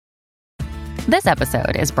This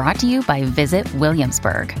episode is brought to you by Visit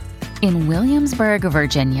Williamsburg. In Williamsburg,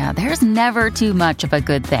 Virginia, there's never too much of a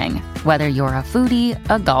good thing. Whether you're a foodie,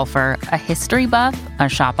 a golfer, a history buff, a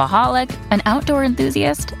shopaholic, an outdoor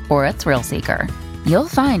enthusiast, or a thrill seeker, you'll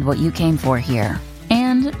find what you came for here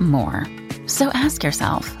and more. So ask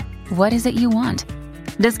yourself, what is it you want?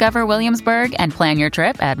 Discover Williamsburg and plan your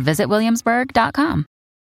trip at visitwilliamsburg.com.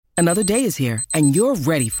 Another day is here, and you're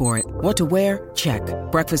ready for it. What to wear? Check.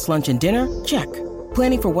 Breakfast, lunch, and dinner? Check.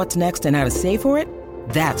 Planning for what's next and how to save for it?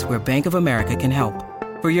 That's where Bank of America can help.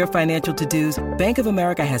 For your financial to-dos, Bank of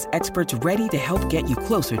America has experts ready to help get you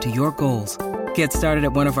closer to your goals. Get started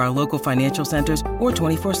at one of our local financial centers or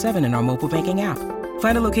 24/7 in our mobile banking app.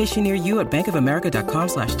 Find a location near you at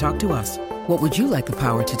bankofamerica.com/talktous. What would you like the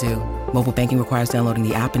power to do? Mobile banking requires downloading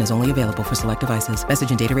the app and is only available for select devices.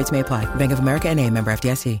 Message and data rates may apply. Bank of America N.A., member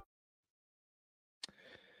FDIC.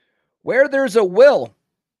 Where there's a will,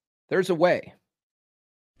 there's a way.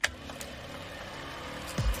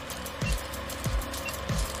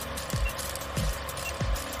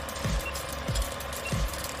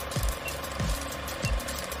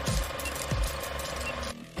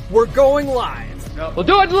 We're going live. No. We'll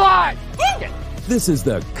do it live. This is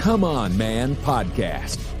the Come On Man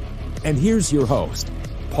podcast. And here's your host,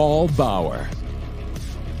 Paul Bauer.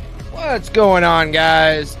 What's going on,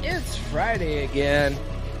 guys? It's Friday again.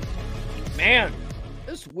 Man,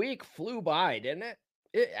 this week flew by, didn't it?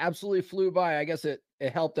 It absolutely flew by. I guess it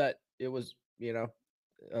helped that it was,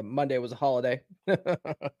 Monday was a holiday.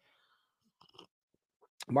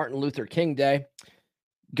 Martin Luther King Day.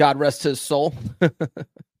 God rest his soul.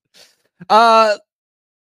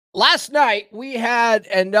 Last night we had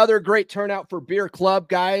another great turnout for Beer Club,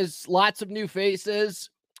 guys. Lots of new faces.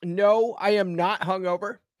 No, I am not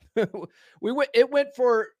hungover. It went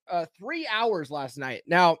for 3 hours last night.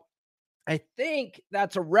 Now, I think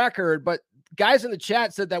that's a record, but guys in the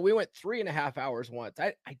chat said that we went 3.5 hours once.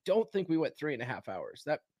 I don't think we went 3.5 hours.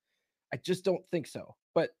 I just don't think so.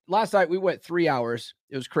 But last night we went 3 hours.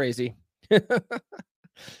 It was crazy.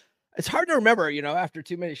 It's hard to remember, after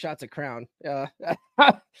too many shots of Crown,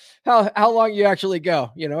 how long you actually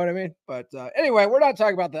go. You know what I mean? But anyway, we're not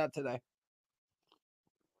talking about that today.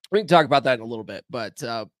 We can talk about that in a little bit, but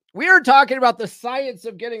we are talking about the science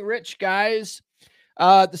of getting rich, guys.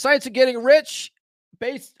 The Science of Getting Rich,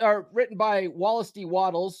 written by Wallace D.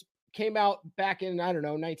 Wattles, came out back in,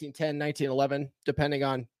 1910, 1911, depending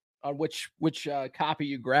on which copy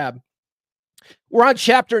you grab. We're on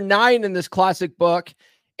chapter 9 in this classic book.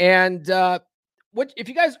 And if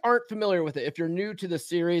you guys aren't familiar with it, if you're new to the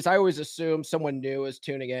series, I always assume someone new is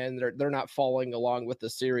tuning in. They're not following along with the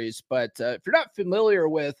series. But if you're not familiar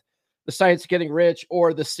with the Science of Getting Rich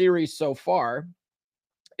or the series so far,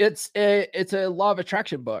 it's a law of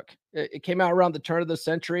attraction book. It came out around the turn of the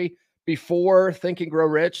century, before Think and Grow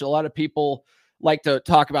Rich. A lot of people like to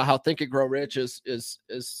talk about how Think and Grow Rich is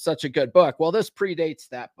such a good book. Well, this predates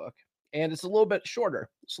that book. And it's a little bit shorter.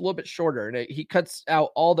 And he cuts out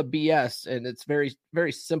all the BS, and it's very,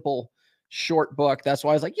 very simple, short book. That's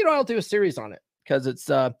why I was like, I'll do a series on it, because it's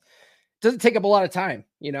doesn't take up a lot of time,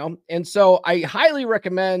 And so I highly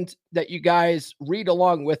recommend that you guys read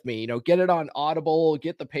along with me. Get it on Audible,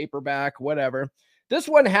 get the paperback, whatever. This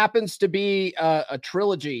one happens to be a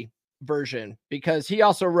trilogy version, because he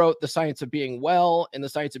also wrote The Science of Being Well and The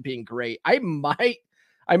Science of Being Great.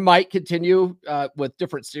 I might continue with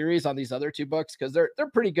different series on these other two books, because they're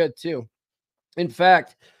pretty good too. In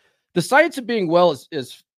fact, The Science of Being Well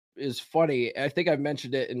is funny. I think I've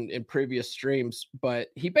mentioned it in previous streams, but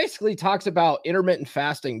he basically talks about intermittent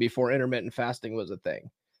fasting before intermittent fasting was a thing.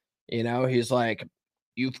 He's like,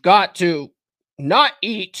 you've got to not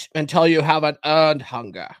eat until you have an earned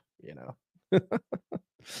hunger,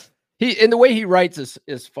 And the way he writes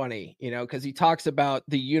is funny, because he talks about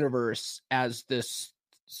the universe as this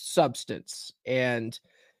substance, and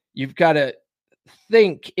you've got to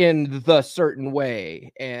think in the certain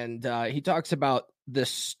way. And he talks about this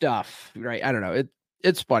stuff, right? I don't know.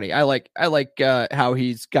 It's funny. I like how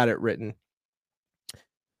he's got it written.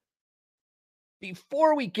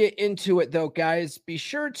 Before we get into it, though, guys, be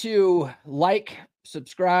sure to like,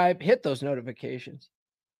 subscribe, hit those notifications,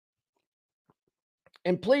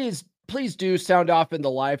 and please do sound off in the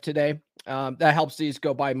live today. That helps these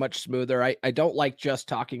go by much smoother. I don't like just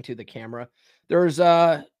talking to the camera. There's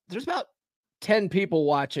about 10 people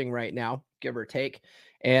watching right now, give or take.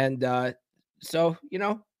 And so,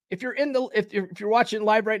 if you're if you're watching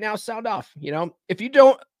live right now, sound off. If you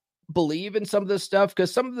don't believe in some of this stuff,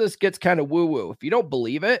 because some of this gets kind of woo-woo. If you don't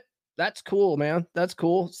believe it, that's cool, man. That's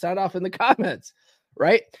cool. Sound off in the comments,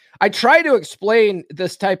 right? I try to explain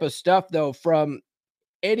this type of stuff, though, from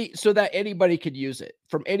so that anybody could use it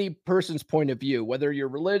from any person's point of view, whether you're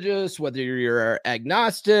religious, whether you're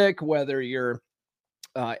agnostic, whether you're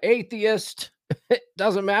atheist, it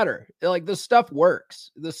doesn't matter. Like, this stuff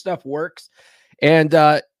works.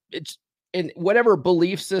 And it's in whatever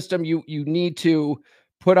belief system you need to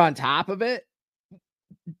put on top of it,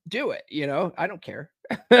 do it. I don't care.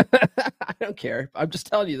 I don't care. I'm just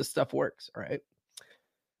telling you, this stuff works. All right.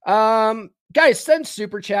 Guys, send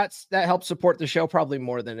super chats. That helps support the show probably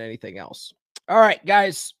more than anything else. All right,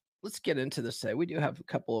 guys, let's get into this today. We do have a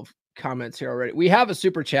couple of comments here already. We have a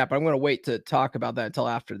super chat, but I'm going to wait to talk about that until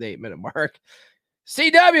after the 8-minute mark.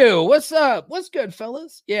 CW, what's up? What's good,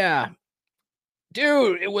 fellas? Yeah.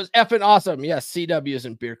 Dude, it was effing awesome. Yes, CW is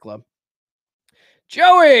in Beer Club.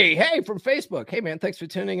 Joey, hey, from Facebook. Hey, man, thanks for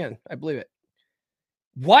tuning in. I believe it.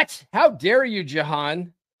 What? How dare you,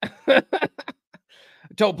 Jahan?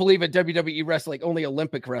 Don't believe in WWE wrestling, only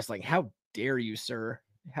Olympic wrestling. How dare you, sir?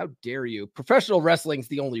 How dare you? Professional wrestling is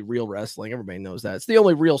the only real wrestling. Everybody knows that. It's the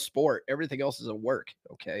only real sport. Everything else is a work.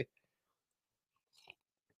 Okay.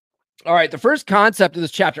 All right. The first concept of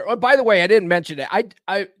this chapter. Oh, by the way, I didn't mention it.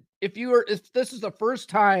 If this is the first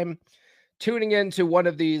time tuning into one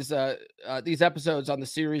of these episodes on the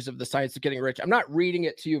series of The Science of Getting Rich, I'm not reading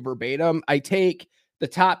it to you verbatim. I take the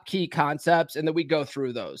top key concepts and then we go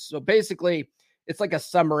through those. So basically, it's like a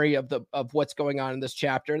summary of what's going on in this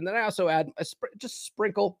chapter. And then I also add just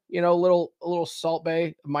sprinkle, a little Salt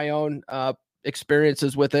Bay of my own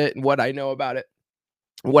experiences with it and what I know about it,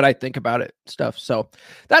 what I think about it, stuff. So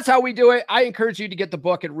that's how we do it. I encourage you to get the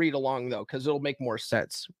book and read along, though, because it'll make more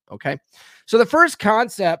sense. Okay. So the first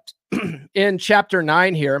concept in chapter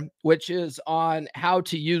 9 here, which is on how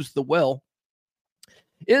to use the will,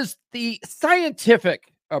 is the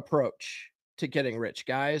scientific approach to getting rich,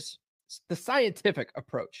 guys. The scientific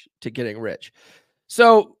approach to getting rich.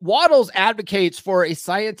 So Waddles advocates for a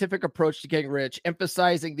scientific approach to getting rich,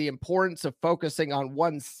 emphasizing the importance of focusing on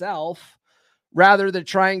oneself rather than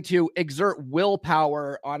trying to exert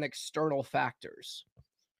willpower on external factors.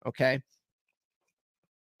 Okay.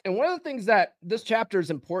 And one of the things that this chapter is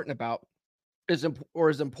important about is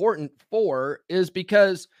important for is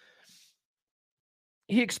because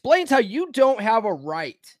he explains how you don't have a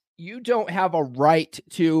right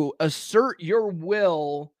to assert your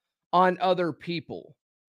will on other people.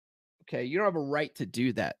 Okay. You don't have a right to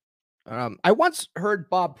do that. I once heard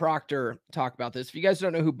Bob Proctor talk about this. If you guys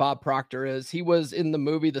don't know who Bob Proctor is, he was in the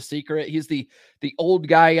movie The Secret. He's the old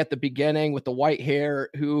guy at the beginning with the white hair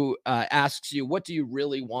who asks you, what do you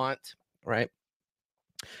really want? Right.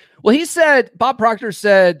 Well, Bob Proctor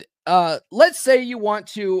said, let's say you want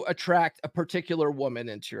to attract a particular woman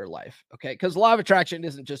into your life. Okay. Because law of attraction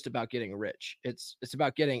isn't just about getting rich. It's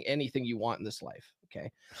about getting anything you want in this life.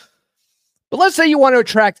 Okay. But let's say you want to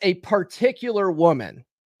attract a particular woman,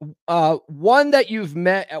 one that you've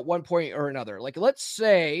met at one point or another. Like, let's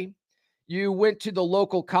say you went to the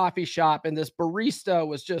local coffee shop and this barista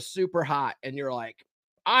was just super hot. And you're like,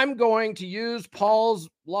 I'm going to use Paul's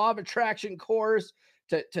law of attraction course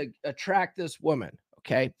to attract this woman.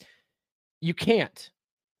 Okay. You can't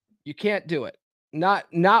do it.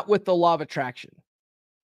 Not with the law of attraction.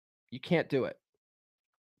 You can't do it.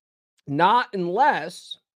 Not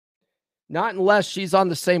unless she's on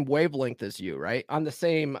the same wavelength as you, right? On the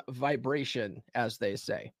same vibration, as they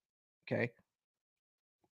say. Okay.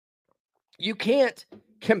 You can't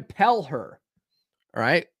compel her. All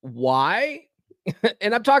right. Why?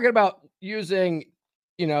 And I'm talking about using,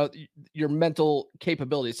 your mental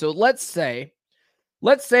capabilities. So let's say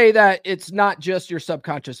that it's not just your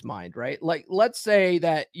subconscious mind, right? Like, let's say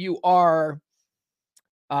that you are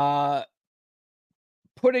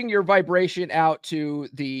putting your vibration out to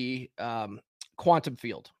the quantum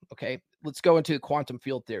field. Okay. Let's go into quantum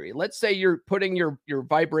field theory. Let's say you're putting your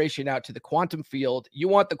vibration out to the quantum field. You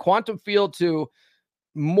want the quantum field to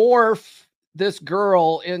morph this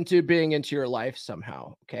girl into being into your life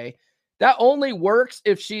somehow. Okay. That only works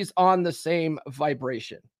if she's on the same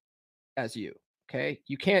vibration as you. Okay.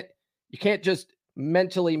 You can't just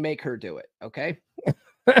mentally make her do it. Okay.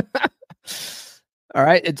 All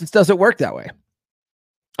right. It just doesn't work that way.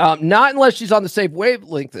 Not unless she's on the same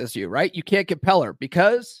wavelength as you, right? You can't compel her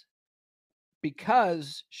because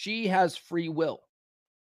she has free will.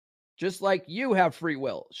 Just like you have free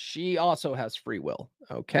will, she also has free will.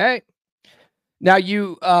 Okay. Now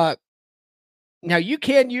you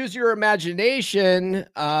can use your imagination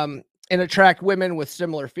and attract women with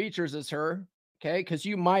similar features as her. Okay. Because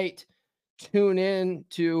you might tune in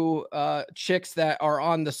to chicks that are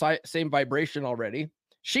on the same vibration already.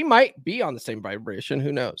 She might be on the same vibration.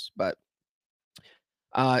 Who knows? But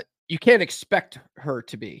you can't expect her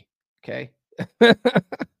to be. Okay.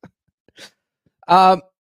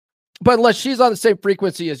 But unless she's on the same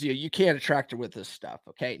frequency as you, you can't attract her with this stuff.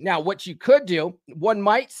 Okay. Now, what you could do, one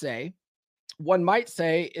might say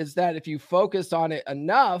is that if you focus on it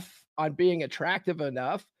enough, on being attractive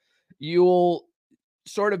enough, you'll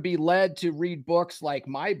sort of be led to read books like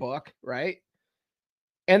my book, right?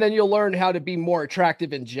 And then you'll learn how to be more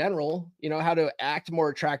attractive in general, how to act more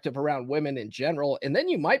attractive around women in general. And then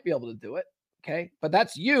you might be able to do it. Okay. But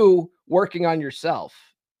that's you working on yourself.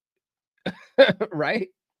 Right?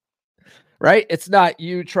 Right? It's not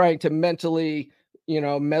you trying to mentally,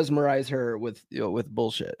 mesmerize her with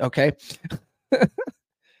bullshit. Okay.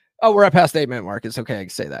 Oh, we're at past 8-minute mark. It's okay. I can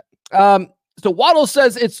say that. So Waddle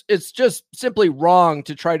says it's just simply wrong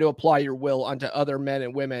to try to apply your will onto other men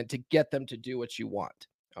and women to get them to do what you want.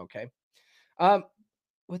 Okay.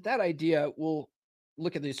 With that idea, we'll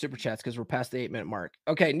look at these super chats because we're past the 8-minute mark.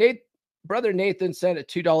 Okay. Brother Nathan sent a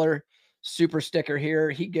 $2 super sticker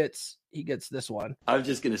here. He gets this one. I was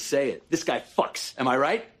just going to say it. This guy fucks. Am I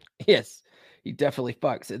right? Yes, he definitely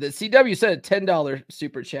fucks. The CW sent a $10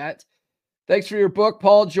 super chat. Thanks for your book,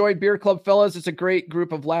 Paul. Join Beer Club, fellas. It's a great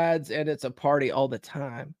group of lads, and it's a party all the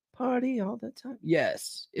time. Party all the time.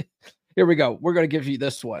 Yes. Here we go. We're going to give you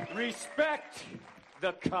this one. Respect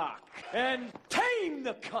the cock and tame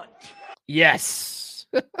the cunt. Yes.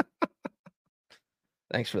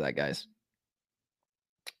 Thanks for that, guys.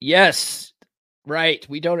 Yes. Right.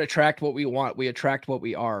 We don't attract what we want. We attract what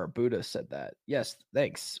we are. Buddha said that. Yes.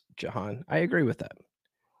 Thanks, Jahan. I agree with that.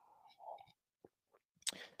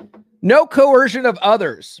 No coercion of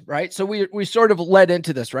others, right? So we sort of led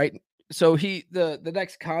into this, right? So the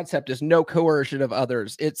next concept is no coercion of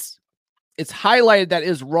others. It's highlighted that it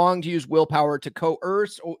is wrong to use willpower to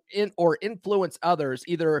coerce or influence others,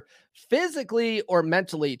 either physically or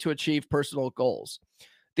mentally, to achieve personal goals.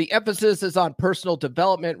 The emphasis is on personal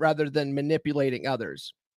development rather than manipulating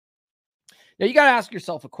others. Now you got to ask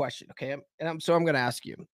yourself a question, okay? So I'm going to ask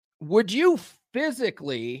you, would you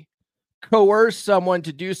physically coerce someone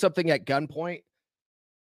to do something at gunpoint,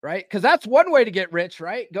 right? Because that's one way to get rich,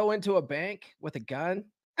 right? Go into a bank with a gun.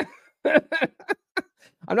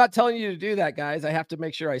 I'm not telling you to do that, guys. I have to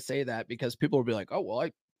make sure I say that because people will be like, oh, well,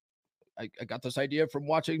 I got this idea from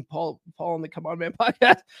watching Paul on the Come On Man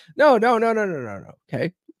podcast. No.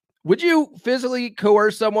 Okay. Would you physically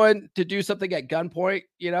coerce someone to do something at gunpoint?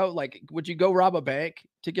 Like, would you go rob a bank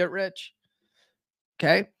to get rich?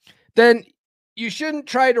 Okay. Then you shouldn't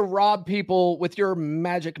try to rob people with your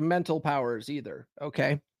magic mental powers either.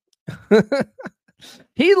 Okay.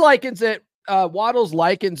 He likens it, Waddles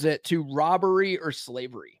likens it to robbery or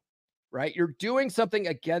slavery, right? You're doing something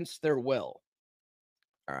against their will.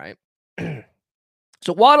 All right.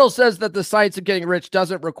 So Waddles says that the science of getting rich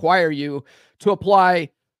doesn't require you to apply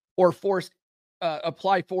force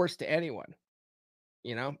to anyone.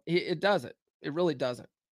 It doesn't. It really doesn't.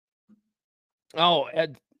 Oh,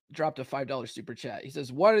 Ed dropped a $5 super chat. He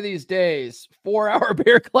says, one of these days, 4-hour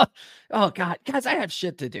beer club. Oh God, guys, I have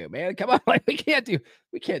shit to do, man. Come on. Like, we can't do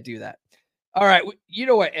that. All right. You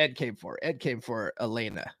know what Ed came for? Ed came for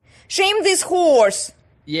Elena. Shame this horse.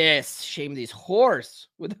 Yes. Shame these horse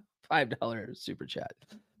with a $5 super chat.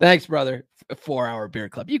 Thanks, brother. A 4-hour beer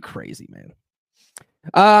club. You crazy, man.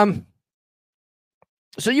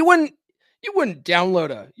 So you wouldn't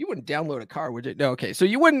download a car, would you? No. Okay. So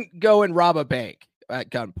you wouldn't go and rob a bank at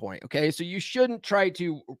gunpoint. Okay. So you shouldn't try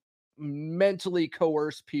to mentally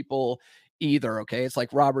coerce people either. Okay. It's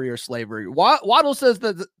like robbery or slavery. Waddle says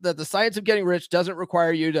that the science of getting rich doesn't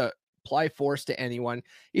require you to apply force to anyone.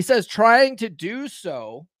 He says trying to do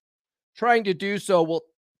so will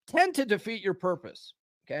tend to defeat your purpose.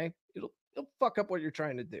 Okay. It'll fuck up what you're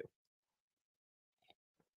trying to do.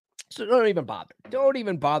 So don't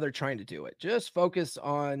even bother trying to do it. Just focus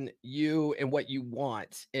on you and what you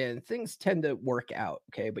want, and things tend to work out.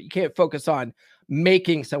 Okay. But you can't focus on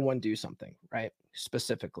making someone do something, right?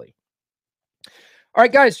 Specifically. All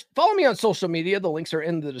right, guys, follow me on social media. The links are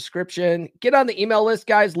in the description. Get on the email list,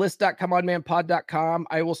 guys, list.comeonmanpod.com.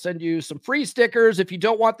 I will send you some free stickers. If you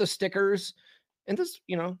don't want the stickers, and this,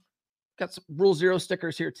 got some Rule 0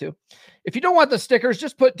 stickers here too. If you don't want the stickers,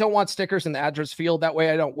 just put don't want stickers in the address field. That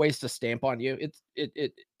way I don't waste a stamp on you.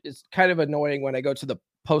 It's kind of annoying when I go to the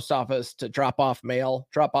post office to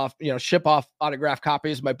ship off autographed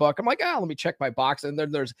copies of my book. I'm like, let me check my box. And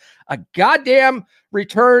then there's a goddamn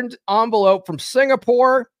returned envelope from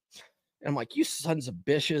Singapore. And I'm like, you sons of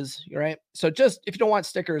bitches, right? So just, if you don't want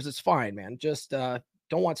stickers, it's fine, man. Just don't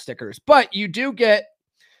want stickers. But you do get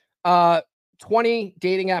 20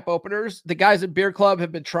 dating app openers. The guys at Beer Club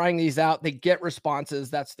have been trying these out. They get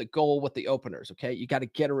responses. That's the goal with the openers. Okay. You got to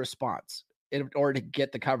get a response. in order to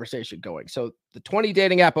get the conversation going. So the 20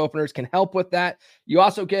 dating app openers can help with that. You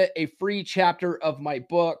also get a free chapter of my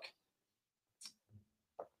book,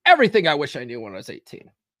 Everything I Wish I Knew When I Was 18.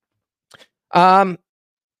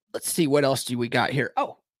 Let's see, what else do we got here?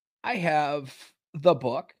 Oh, I have the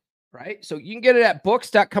book, right? So you can get it at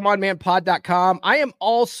books.comeonmanpod.com. I am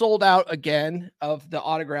all sold out again of the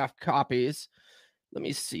autographed copies. Let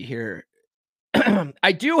me see here.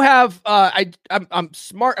 I do have, I'm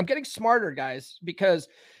smart. I'm getting smarter, guys, because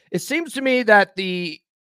it seems to me that the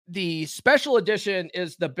special edition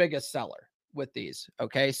is the biggest seller with these.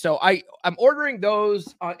 Okay. So I'm ordering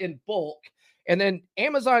those in bulk, and then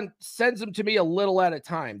Amazon sends them to me a little at a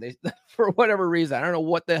time. They, for whatever reason, I don't know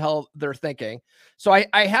what the hell they're thinking. So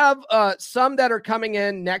I have some that are coming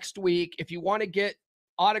in next week. If you want to get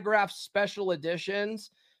autographed special editions,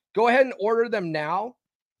 go ahead and order them now,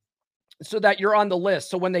 so that you're on the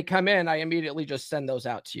list. So when they come in, I immediately just send those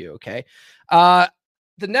out to you. Okay.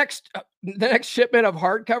 The next shipment of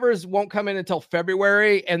hardcovers won't come in until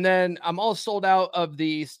February. And then I'm all sold out of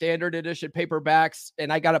the standard edition paperbacks,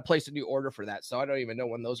 and I got to place a new order for that. So I don't even know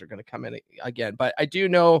when those are going to come in again, but I do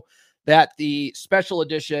know that the special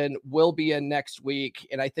edition will be in next week.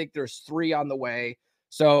 And I think there's 3 on the way.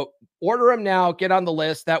 So order them now, get on the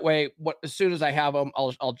list. That way, as soon as I have them,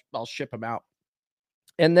 I'll ship them out.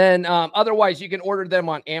 And then otherwise, you can order them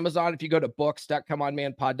on Amazon. If you go to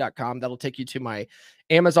books.comeonmanpod.com, that'll take you to my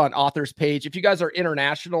Amazon authors page. If you guys are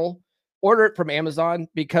international, order it from Amazon,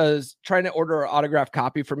 because trying to order an autographed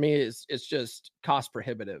copy for me is just cost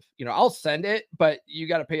prohibitive. You know, I'll send it, but you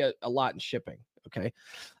got to pay a lot in shipping. Okay.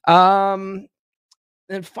 And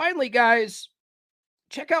finally, guys,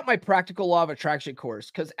 check out my Practical Law of Attraction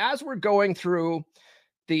course, because as we're going through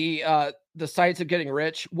the science of getting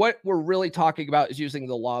rich, what we're really talking about is using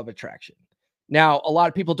the law of attraction. Now, a lot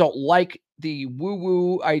of people don't like the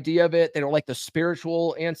woo-woo idea of it. They don't like the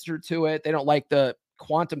spiritual answer to it. They don't like the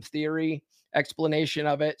quantum theory explanation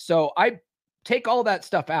of it. So I take all that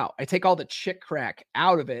stuff out. I take all the chick crack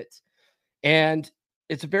out of it. And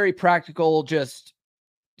it's a very practical, just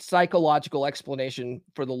psychological explanation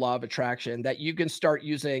for the law of attraction that you can start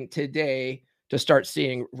using today to start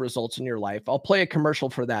seeing results in your life. I'll play a commercial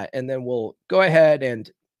for that, and then we'll go ahead and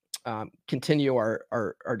continue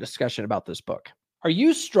our discussion about this book. Are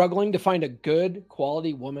you struggling to find a good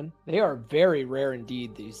quality woman? They are very rare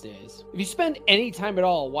indeed these days. If you spend any time at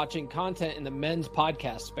all watching content in the men's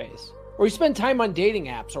podcast space, or you spend time on dating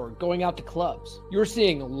apps or going out to clubs, you're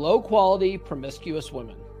seeing low quality, promiscuous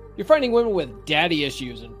women. You're finding women with daddy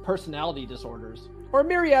issues and personality disorders, or a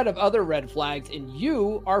myriad of other red flags, and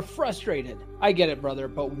you are frustrated. I get it, brother,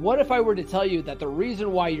 but what if I were to tell you that the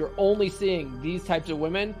reason why you're only seeing these types of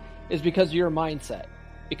women is because of your mindset,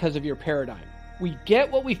 because of your paradigm? We get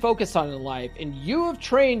what we focus on in life, and you have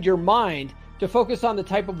trained your mind to focus on the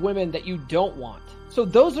type of women that you don't want. So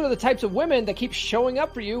those are the types of women that keep showing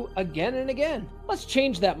up for you again and again. Let's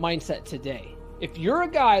change that mindset today. If you're a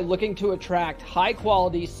guy looking to attract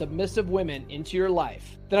high-quality, submissive women into your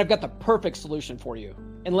life, then I've got the perfect solution for you.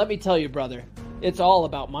 And let me tell you, brother, it's all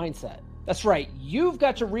about mindset. That's right. You've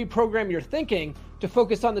got to reprogram your thinking to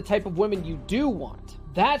focus on the type of women you do want.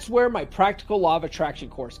 That's where my Practical Law of Attraction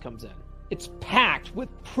course comes in. It's packed with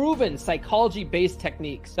proven psychology-based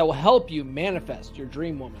techniques that will help you manifest your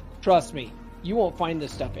dream woman. Trust me, you won't find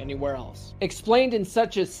this stuff anywhere else. Explained in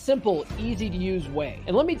such a simple, easy-to-use way.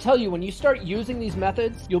 And let me tell you, when you start using these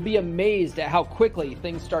methods, you'll be amazed at how quickly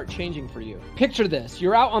things start changing for you. Picture this.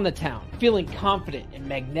 You're out on the town, feeling confident and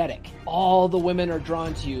magnetic. All the women are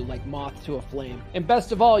drawn to you like moths to a flame. And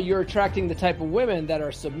best of all, you're attracting the type of women that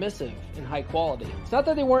are submissive and high quality. It's not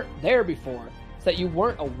that they weren't there before, it's that you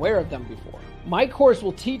weren't aware of them before. My course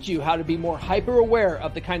will teach you how to be more hyper-aware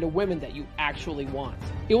of the kind of women that you actually want.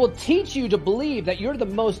 It will teach you to believe that you're the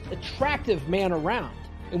most attractive man around.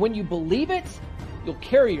 And when you believe it, you'll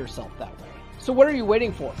carry yourself that way. So what are you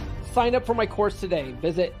waiting for? Sign up for my course today.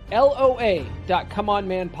 Visit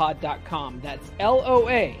loa.comeonmanpod.com. That's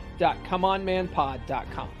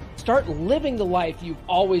loa.comeonmanpod.com. Start living the life you've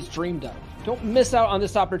always dreamed of. Don't miss out on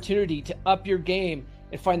this opportunity to up your game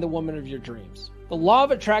and find the woman of your dreams. The law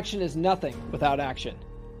of attraction is nothing without action.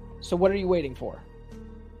 So what are you waiting for?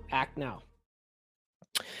 Act now.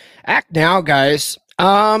 Act now, guys.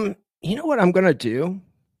 You know what I'm going to do?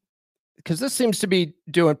 Because this seems to be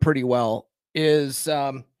doing pretty well is,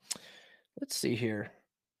 let's see here.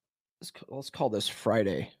 Let's call this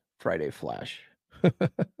Friday Flash.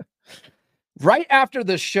 Right after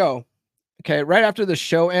the show. Okay, right after the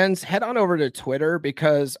show ends, head on over to Twitter,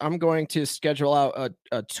 because I'm going to schedule out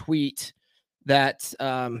a tweet that,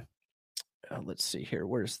 let's see here.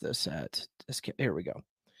 Where's this at? Here we go.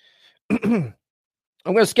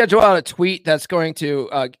 I'm going to schedule out a tweet that's going to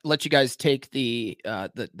let you guys take the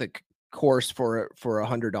course for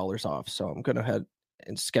 $100 off. So I'm going to head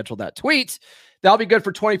and schedule that tweet. That'll be good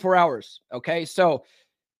for 24 hours. Okay. So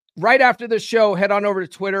right after the show, head on over to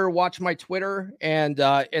Twitter, watch my Twitter, and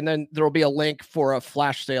then there will be a link for a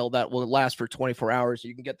flash sale that will last for 24 hours.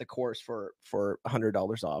 You can get the course for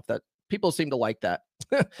 $100 off. That people seem to like that.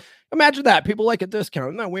 Imagine that. People like a discount.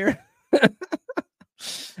 Isn't that weird?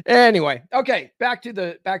 Anyway, okay, back to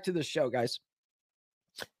the show, guys.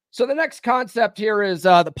 So the next concept here is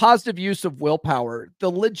the positive use of willpower. The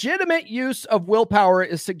legitimate use of willpower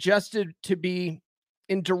is suggested to be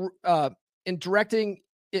in directing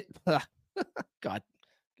it. God,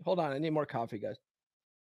 hold on. I need more coffee, guys.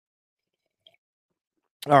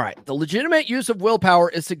 All right. The legitimate use of willpower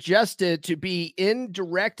is suggested to be in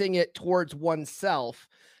directing it towards oneself,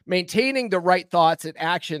 maintaining the right thoughts and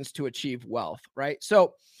actions to achieve wealth, right?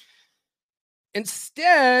 So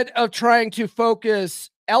instead of trying to focus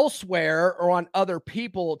elsewhere or on other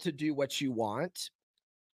people to do what you want,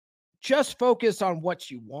 just focus on what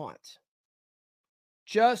you want.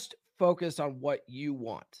 Just focus on what you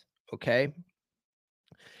want, okay?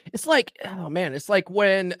 It's like, oh man, it's like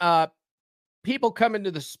when people come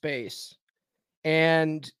into the space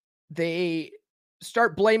and they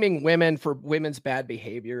start blaming women for women's bad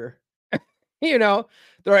behavior. You know,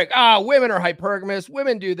 they're like, women are hypergamous,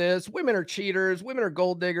 women do this, women are cheaters, women are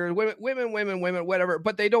gold diggers, women, whatever.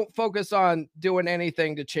 But they don't focus on doing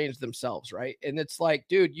anything to change themselves, right? And it's like,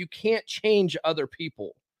 dude, you can't change other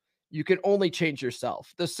people. You can only change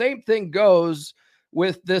yourself. The same thing goes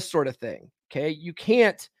with this sort of thing, okay? You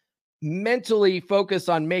can't mentally focus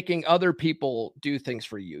on making other people do things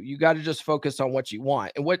for you. You got to just focus on what you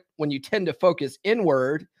want. And when you tend to focus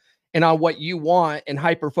inward and on what you want and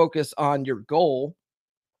hyper focus on your goal,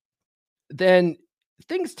 then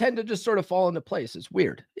things tend to just sort of fall into place. It's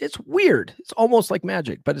weird. It's weird. It's almost like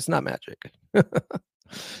magic, but it's not magic.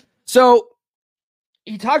 So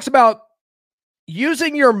he talks about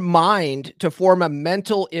using your mind to form a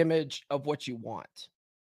mental image of what you want,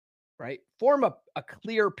 right? Form a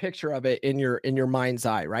clear picture of it in your mind's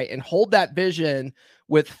eye, right? And hold that vision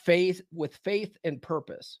with faith and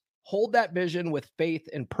purpose. Hold that vision with faith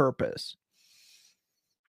and purpose.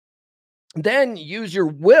 Then use your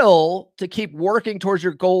will to keep working towards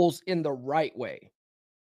your goals in the right way,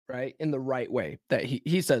 right? In the right way. That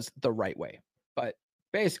he says the right way. But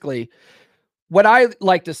basically, what I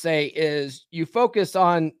like to say is you focus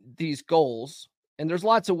on these goals, and there's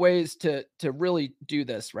lots of ways to really do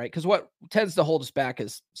this, right? Because what tends to hold us back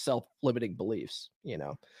is self-limiting beliefs, you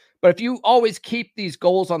know. But if you always keep these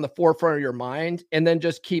goals on the forefront of your mind and then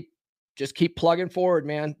just keep plugging forward,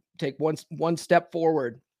 man, take one step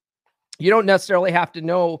forward. You don't necessarily have to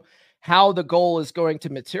know how the goal is going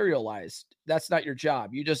to materialize. That's not your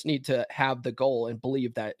job. You just need to have the goal and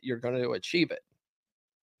believe that you're going to achieve it.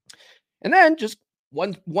 And then just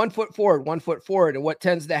one foot forward, 1 foot forward. And what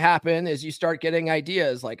tends to happen is you start getting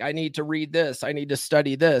ideas like, I need to read this. I need to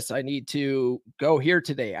study this. I need to go here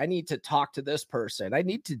today. I need to talk to this person. I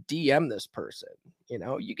need to DM this person. You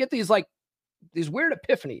know, you get these weird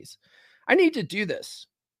epiphanies. I need to do this,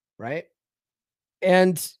 right?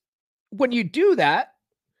 And when you do that,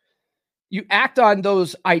 you act on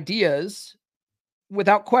those ideas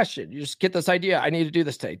without question. You just get this idea. I need to do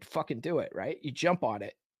this today. Fucking do it, right? You jump on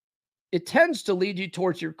it. It tends to lead you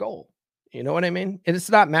towards your goal. You know what I mean? And it's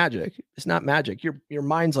not magic. It's not magic. Your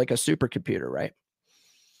mind's like a supercomputer, right?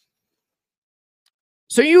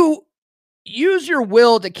 So you use your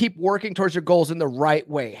will to keep working towards your goals in the right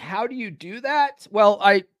way. How do you do that? Well,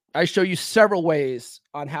 I show you several ways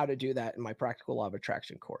on how to do that in my Practical Law of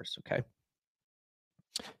Attraction course, okay?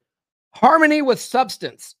 Harmony with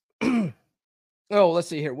substance. Oh, let's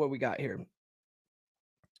see here what we got here.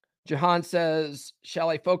 Jahan says,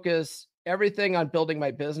 shall I focus everything on building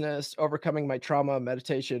my business, overcoming my trauma,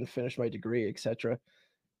 meditation, finish my degree, etc.?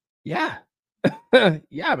 Yeah.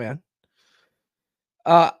 Yeah, man.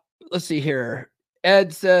 Let's see here.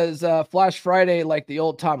 Ed says, Flash Friday like the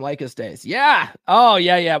old Tom Likas days. Yeah. Oh,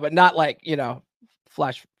 yeah. But not like, you know,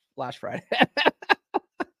 Flash Friday.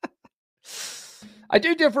 I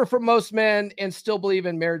do differ from most men and still believe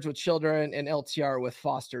in marriage with children and LTR with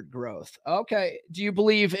fostered growth. Okay. Do you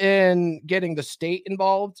believe in getting the state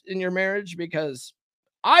involved in your marriage? Because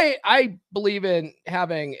I believe in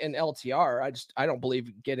having an LTR. I don't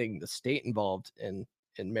believe getting the state involved in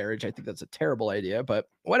marriage. I think that's a terrible idea, but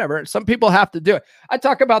whatever. Some people have to do it. I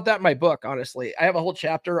talk about that in my book. Honestly, I have a whole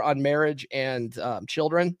chapter on marriage and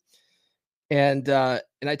children. And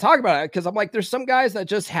I talk about it because I'm like, there's some guys that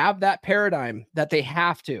just have that paradigm that they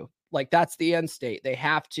have to. Like that's the end state. They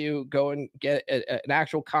have to go and get an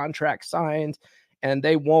actual contract signed, and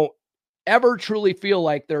they won't ever truly feel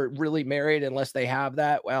like they're really married unless they have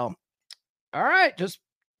that. Well, all right, just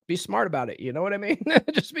be smart about it. You know what I mean?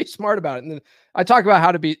 Just be smart about it. And then I talk about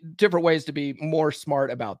how to be different ways to be more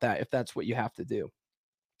smart about that if that's what you have to do.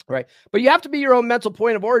 Right. But you have to be your own mental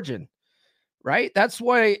point of origin. Right. That's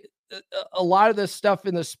why a lot of this stuff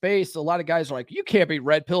in the space, a lot of guys are like, you can't be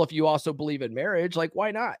red pill if you also believe in marriage. Like,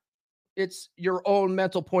 why not? It's your own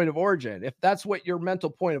mental point of origin. If that's what your mental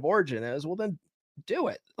point of origin is, well, then do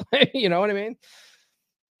it. You know what I mean?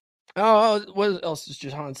 Oh, what else does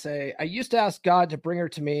Jahan say? I used to ask God to bring her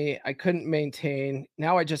to me. I couldn't maintain.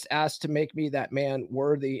 Now I just ask to make me that man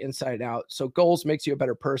worthy inside out. So goals makes you a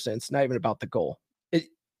better person. It's not even about the goal.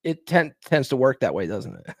 It tends to work that way,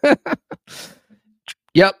 doesn't it?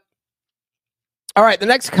 Yep. All right. The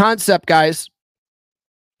next concept, guys.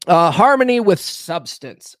 Harmony with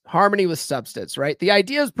substance. Harmony with substance, right? The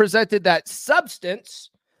idea is presented that substance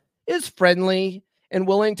is friendly and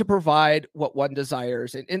willing to provide what one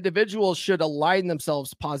desires, and individuals should align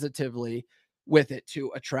themselves positively with it to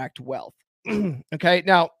attract wealth. Okay,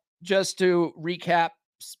 now just to recap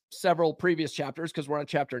several previous chapters, because we're on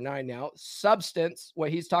chapter 9 now, substance,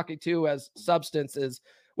 what he's talking to as substance is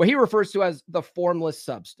what he refers to as the formless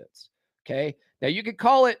substance. Okay, now you could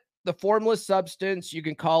call it the formless substance, you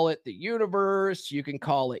can call it the universe, you can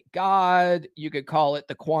call it God, you could call it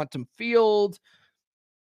the quantum field.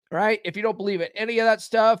 Right? If you don't believe in any of that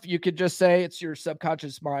stuff, you could just say it's your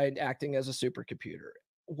subconscious mind acting as a supercomputer.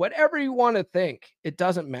 Whatever you want to think, it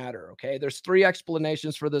doesn't matter. Okay. There's 3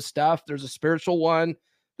 explanations for this stuff. There's a spiritual one,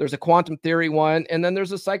 there's a quantum theory one, and then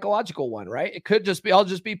there's a psychological one, right? It could just be, I'll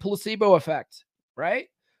just be placebo effect, right?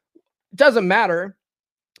 It doesn't matter.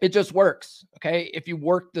 It just works. Okay. If you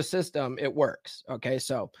work the system, it works. Okay.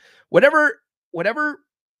 So whatever,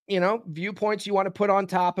 viewpoints you want to put on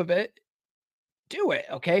top of it, do it.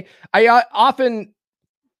 Okay. I often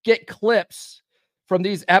get clips from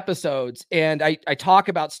these episodes and I talk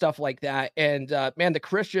about stuff like that. And man, the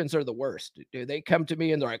Christians are the worst. Dude, they come to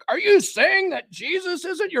me and they're like, are you saying that Jesus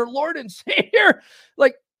isn't your Lord and Savior?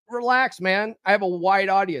 Like, relax, man. I have a wide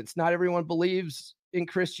audience. Not everyone believes in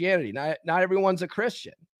Christianity. Not everyone's a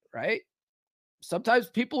Christian, right? Sometimes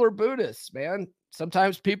people are Buddhists, man.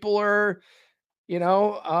 Sometimes people are,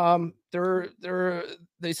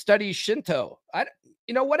 they study Shinto.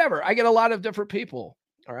 Whatever. I get a lot of different people.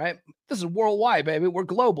 All right. This is worldwide, baby. We're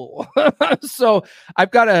global. So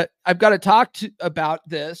I've got to talk about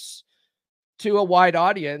this to a wide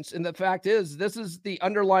audience. And the fact is, this is the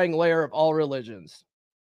underlying layer of all religions.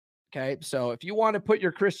 Okay. So if you want to put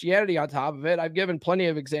your Christianity on top of it, I've given plenty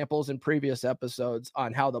of examples in previous episodes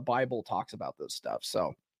on how the Bible talks about this stuff.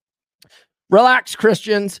 So relax,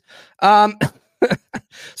 Christians.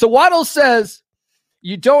 So Waddle says,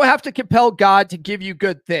 you don't have to compel God to give you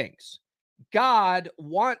good things. God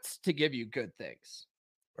wants to give you good things,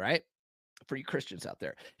 right? For you Christians out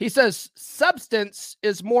there. He says, substance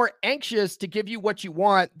is more anxious to give you what you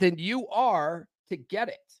want than you are to get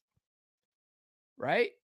it, right?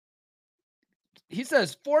 He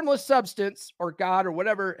says, formless substance or God or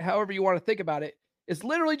whatever, however you want to think about it, is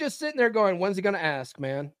literally just sitting there going, when's he going to ask,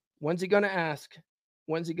 man? When's he going to ask?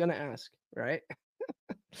 When's he going to ask? Right?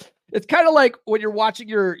 It's kind of like when you're watching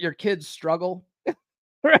your kids struggle,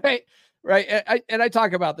 right? Right. I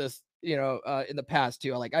talk about this, in the past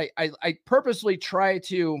too. Like I purposely try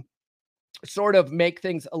to sort of make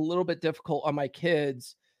things a little bit difficult on my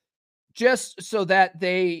kids just so that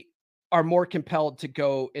they are more compelled to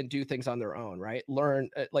go and do things on their own, right? Learn,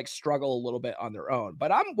 struggle a little bit on their own.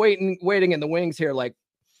 But I'm waiting in the wings here. Like,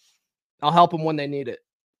 I'll help them when they need it.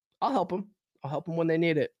 I'll help them when they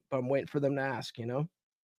need it, but I'm waiting for them to ask, You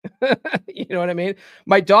know what I mean?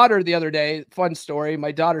 My daughter the other day, fun story.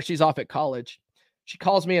 My daughter, she's off at college. She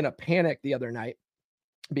calls me in a panic the other night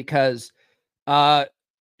because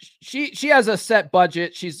she has a set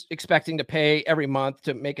budget she's expecting to pay every month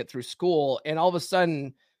to make it through school. And all of a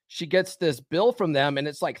sudden she gets this bill from them and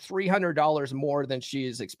it's like $300 more than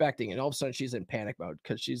she's expecting. And all of a sudden she's in panic mode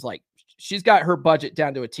because she's got her budget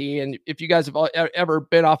down to a T. And if you guys have ever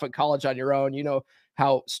been off at college on your own, you know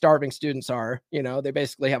how starving students are. They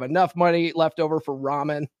basically have enough money left over for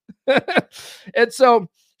ramen. And so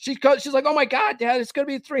she's like, oh my God, Dad, it's going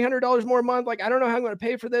to be $300 more a month. Like, I don't know how I'm going to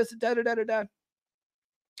pay for this. And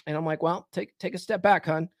I'm like, well, take a step back,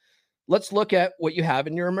 hon. Let's look at what you have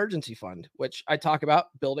in your emergency fund, which I talk about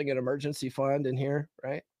building an emergency fund in here,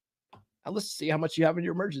 right? Now let's see how much you have in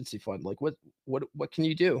your emergency fund. Like what can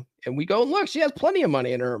you do? And we go and look, she has plenty of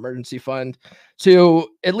money in her emergency fund to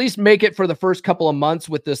at least make it for the first couple of months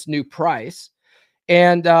with this new price.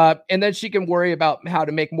 And then she can worry about how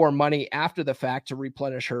to make more money after the fact to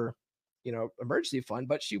replenish her, emergency fund.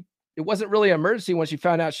 But it wasn't really an emergency when she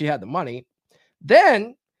found out she had the money.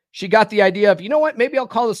 Then she got the idea of, you know what, maybe I'll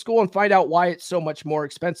call the school and find out why it's so much more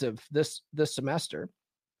expensive this semester.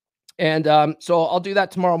 And so I'll do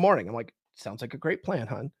that tomorrow morning. I'm like, sounds like a great plan,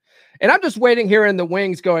 hon. And I'm just waiting here in the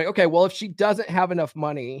wings going, okay, well, if she doesn't have enough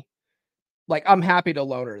money, like, I'm happy to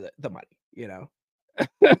loan her the money,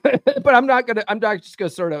 but I'm not just going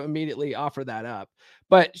to sort of immediately offer that up.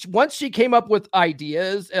 But once she came up with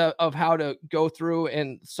ideas of how to go through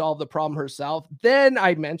and solve the problem herself, then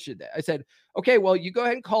I mentioned it. I said, okay, well, you go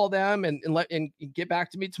ahead and call them and get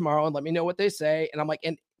back to me tomorrow and let me know what they say. And I'm like,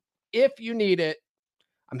 and if you need it,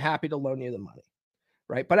 I'm happy to loan you the money.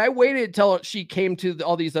 Right. But I waited until she came to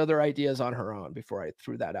all these other ideas on her own before I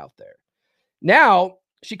threw that out there. Now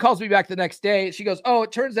she calls me back the next day. She goes, oh,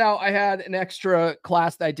 it turns out I had an extra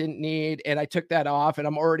class that I didn't need. And I took that off, and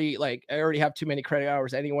I already have too many credit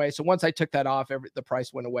hours anyway. So once I took that off, the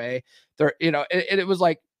price went away there. It was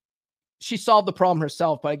like she solved the problem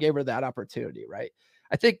herself, but I gave her that opportunity. Right.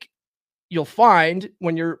 I think you'll find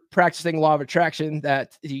when you're practicing law of attraction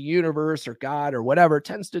that the universe or God or whatever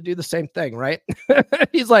tends to do the same thing, right?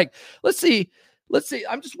 He's like, let's see.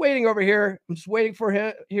 I'm just waiting over here. I'm just waiting for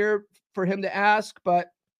him to ask, but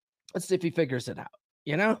let's see if he figures it out.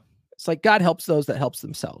 It's like God helps those that helps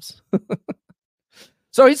themselves.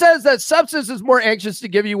 So he says that substance is more anxious to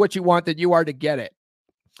give you what you want than you are to get it.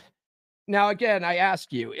 Now, again, I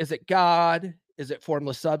ask you, is it God? Is it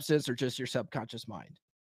formless substance, or just your subconscious mind?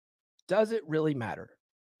 Does it really matter?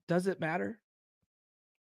 Does it matter?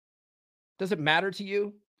 Does it matter to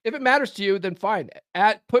you? If it matters to you, then fine.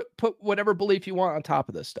 Put whatever belief you want on top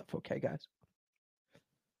of this stuff. Okay, guys.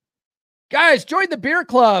 Guys, join the beer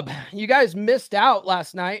club. You guys missed out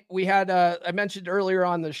last night. We had, I mentioned earlier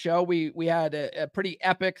on the show, we had a pretty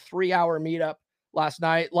epic 3-hour meetup last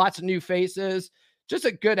night. Lots of new faces. Just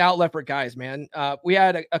a good outlet for guys, man. We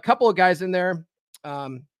had a couple of guys in there.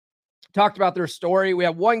 Talked about their story. We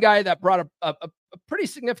have one guy that brought a pretty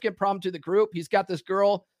significant problem to the group. He's got this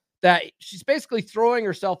girl that she's basically throwing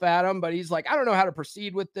herself at him, but he's like, I don't know how to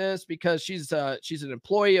proceed with this because she's an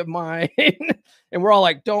employee of mine. And we're all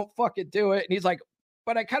like, don't fucking do it. And he's like,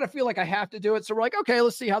 but I kind of feel like I have to do it. So we're like, okay,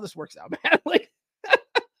 let's see how this works out, man.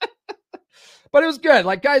 But it was good.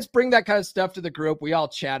 Like, guys, bring that kind of stuff to the group. We all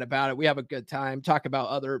chat about it. We have a good time, talk about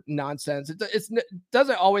other nonsense. It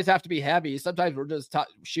doesn't always have to be heavy. Sometimes we're just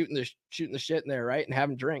shooting the shit in there, right? And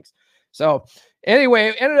having drinks. So anyway,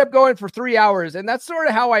 it ended up going for 3 hours. And that's sort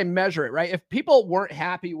of how I measure it, right? If people weren't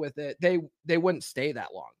happy with it, they wouldn't stay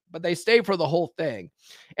that long, but they stay for the whole thing.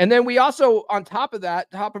 And then we also, on top of that,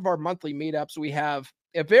 top of our monthly meetups, we have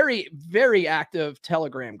a very, very active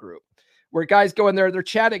Telegram group where guys go in there, they're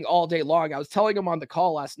chatting all day long. I was telling them on the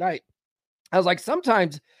call last night, I was like,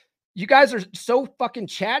 sometimes you guys are so fucking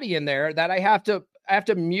chatty in there that I have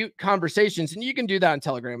to mute conversations. And you can do that on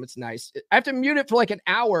Telegram. It's nice. I have to mute it for like an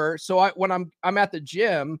hour. So when I'm at the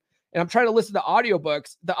gym and I'm trying to listen to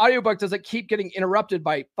audiobooks, the audiobook doesn't keep getting interrupted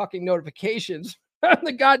by fucking notifications on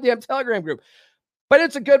the goddamn Telegram group. But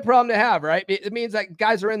it's a good problem to have, right? It means that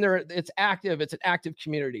guys are in there. It's active. It's an active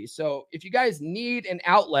community. So if you guys need an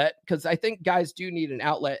outlet, because I think guys do need an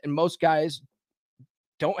outlet, and most guys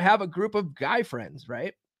don't have a group of guy friends,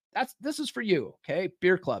 right? This is for you, okay?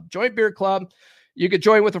 Beer club. Join beer club. You could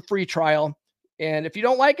join with a free trial. And if you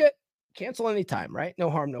don't like it, cancel anytime, right? No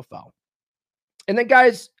harm, no foul. And then,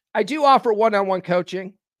 guys, I do offer one-on-one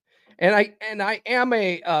coaching. And I am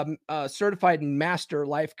a certified master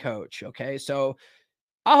life coach, okay? So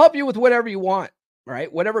I'll help you with whatever you want,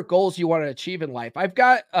 right? Whatever goals you want to achieve in life. I've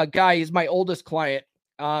got a guy, he's my oldest client.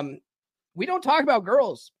 We don't talk about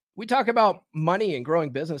girls. We talk about money and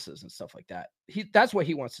growing businesses and stuff like that. That's what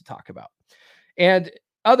he wants to talk about. And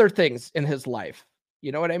other things in his life.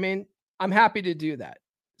 You know what I mean? I'm happy to do that.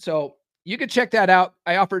 So you can check that out.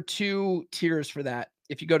 I offer 2 tiers for that.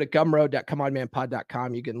 If you go to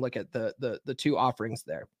gumroad.comeonmanpod.com, you can look at the 2 offerings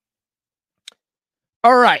there.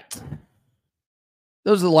 All right.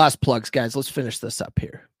 Those are the last plugs, guys. Let's finish this up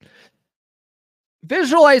here.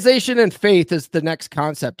 Visualization and faith is the next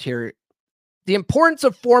concept here. The importance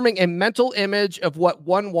of forming a mental image of what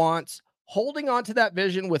one wants, holding on to that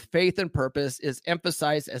vision with faith and purpose is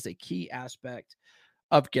emphasized as a key aspect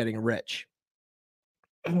of getting rich.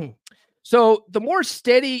 So the more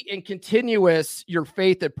steady and continuous your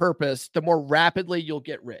faith and purpose, the more rapidly you'll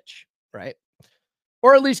get rich, right?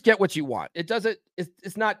 Or at least get what you want. It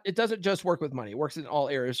doesn't just work with money. It works in all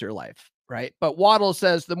areas of your life, right? But Waddle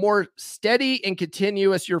says the more steady and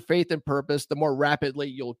continuous your faith and purpose, the more rapidly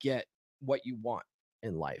you'll get what you want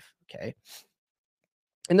in life, okay?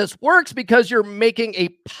 And this works because you're making a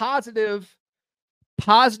positive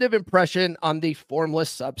impression on the formless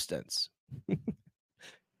substance.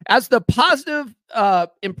 As the positive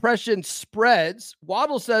impression spreads,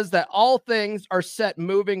 Waddle says that all things are set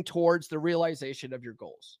moving towards the realization of your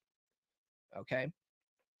goals. Okay.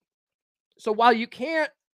 So while you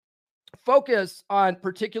can't focus on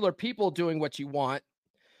particular people doing what you want,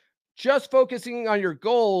 just focusing on your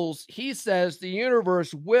goals, he says the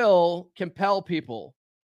universe will compel people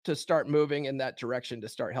to start moving in that direction, to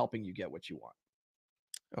start helping you get what you want.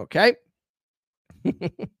 Okay.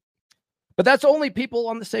 But that's only people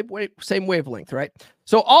on the same wavelength, right?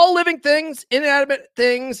 So all living things, inanimate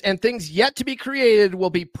things, and things yet to be created will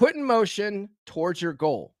be put in motion towards your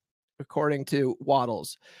goal, according to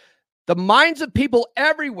Waddles. The minds of people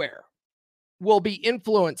everywhere will be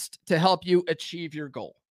influenced to help you achieve your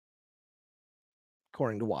goal,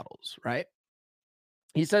 according to Waddles, right?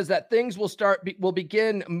 He says that things will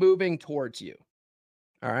begin moving towards you.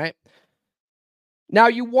 All right. Now,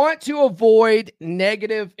 you want to avoid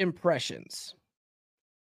negative impressions.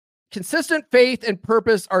 Consistent faith and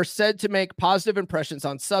purpose are said to make positive impressions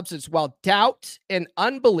on substance, while doubt and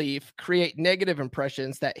unbelief create negative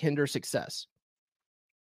impressions that hinder success.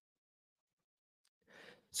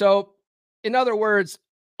 So, in other words,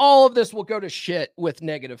 all of this will go to shit with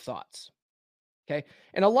negative thoughts. Okay.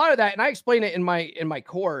 And a lot of that, and I explain it in my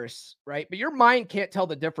course, right? But your mind can't tell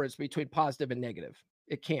the difference between positive and negative.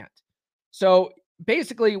 It can't. So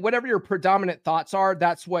basically, whatever your predominant thoughts are,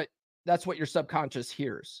 that's what your subconscious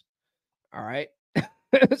hears. All right.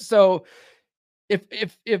 So if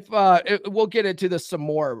we'll get into this some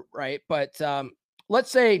more, right? But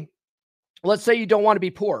let's say you don't want to be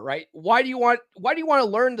poor, right? Why do you want to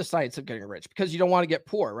learn the science of getting rich? Because you don't want to get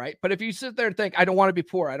poor, right? But if you sit there and think, I don't want to be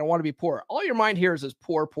poor, I don't want to be poor, all your mind hears is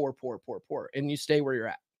poor, poor, poor, poor, poor, and you stay where you're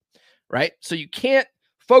at, right? So you can't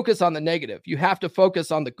focus on the negative. You have to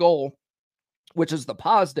focus on the goal, which is the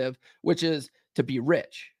positive, which is to be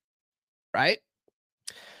rich, right?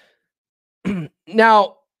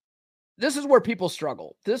 Now, this is where people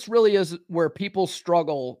struggle. This really is where people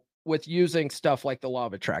struggle with using stuff like the law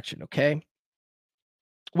of attraction, okay?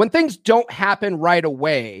 When things don't happen right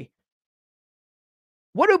away,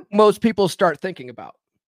 what do most people start thinking about?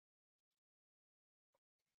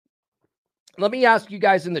 Let me ask you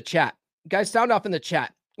guys in the chat. Guys, sound off in the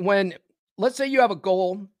chat. When, let's say you have a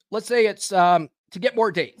goal, let's say it's to get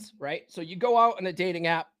more dates, right? So you go out on a dating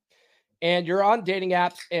app and you're on dating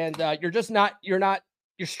apps and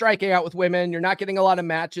you're striking out with women. You're not getting a lot of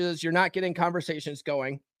matches. You're not getting conversations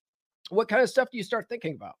going. What kind of stuff do you start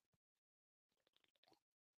thinking about?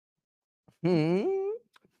 Well,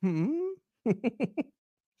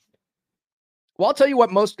 I'll tell you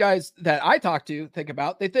what most guys that I talk to think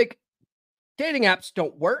about. They think dating apps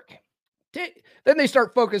don't work. Then they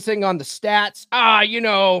start focusing on the stats.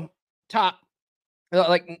 Top,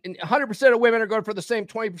 like 100% of women are going for the same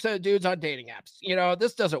 20% of dudes on dating apps.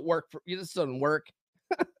 This doesn't work for you. This doesn't work.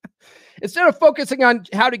 Instead of focusing on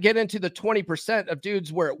how to get into the 20% of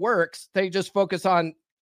dudes where it works, they just focus on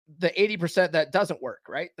the 80% that doesn't work,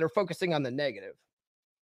 right? They're focusing on the negative,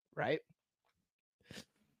 right?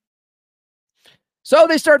 So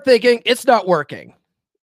they start thinking it's not working.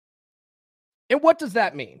 And what does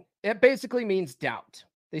that mean? It basically means doubt.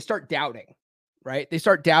 They start doubting, right? They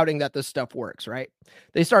start doubting that this stuff works, right?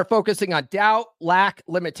 They start focusing on doubt, lack,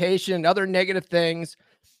 limitation, other negative things.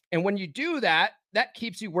 And when you do that, that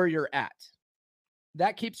keeps you where you're at.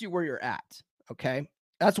 That keeps you where you're at, okay?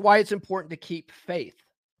 That's why it's important to keep faith.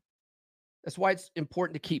 That's why it's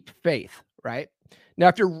important to keep faith, right? Now,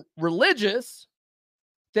 if you're religious,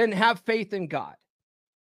 then have faith in God.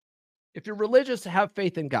 If you're religious, have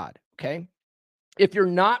faith in God, okay? If you're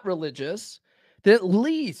not religious, then at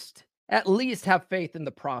least have faith in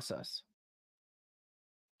the process.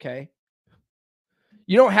 Okay?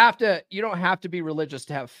 You don't have to be religious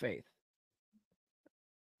to have faith.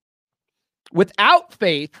 Without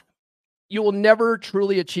faith, you will never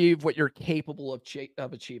truly achieve what you're capable of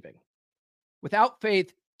achieving. Without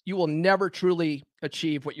faith, you will never truly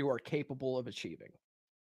achieve what you are capable of achieving.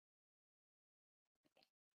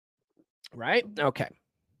 Right? Okay.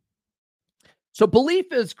 So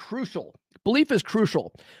belief is crucial. Belief is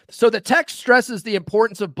crucial. So the text stresses the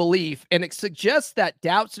importance of belief, and it suggests that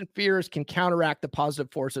doubts and fears can counteract the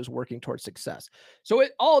positive forces working towards success. So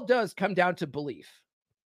it all does come down to belief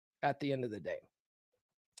at the end of the day.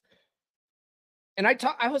 And I've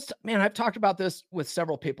talked about this with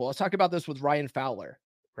several people. I was talking about this with Ryan Fowler,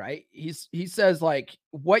 right? He says like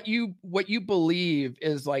what you believe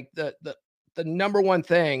is like the number one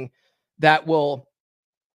thing that will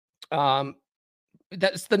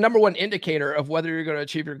that's the number one indicator of whether you're going to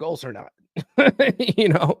achieve your goals or not. You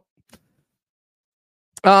know,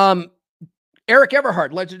 Eric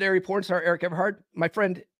Everhard, legendary porn star Eric Everhard, my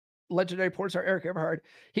friend, legendary porn star Eric Everhard,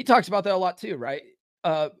 he talks about that a lot too, right?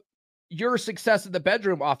 Your success in the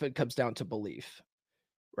bedroom often comes down to belief,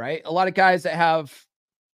 right? A lot of guys that have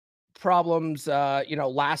problems,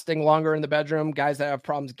 lasting longer in the bedroom, guys that have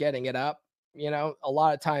problems getting it up, a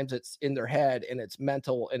lot of times it's in their head and it's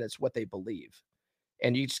mental and it's what they believe.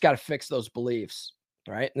 And you just got to fix those beliefs,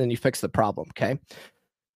 right? And then you fix the problem, okay?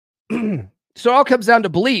 So it all comes down to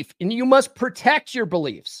belief, and you must protect your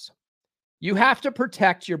beliefs. You have to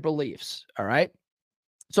protect your beliefs, all right?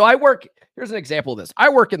 So here's an example of this. I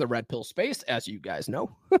work in the red pill space, as you guys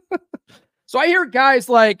know. So I hear guys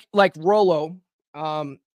like Rollo,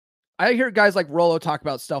 I hear guys like Rollo talk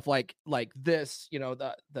about stuff like this,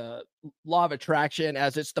 the law of attraction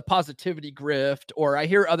as it's the positivity grift, or I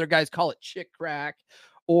hear other guys call it chick crack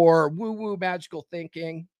or woo-woo magical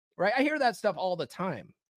thinking, right? I hear that stuff all the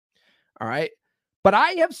time. All right. But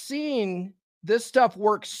I have seen this stuff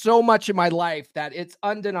work so much in my life that it's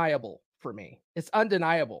undeniable for me. It's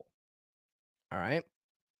undeniable. All right.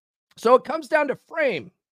 So it comes down to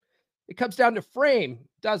frame. It comes down to frame,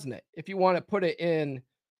 doesn't it? If you want to put it in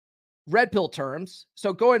red pill terms.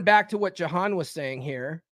 So going back to what Jahan was saying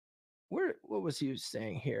here, what was he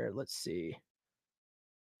saying here? Let's see.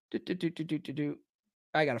 I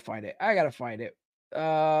gotta find it.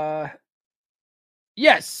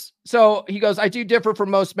 Yes. So he goes, I do differ from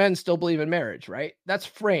most men, still believe in marriage, right? That's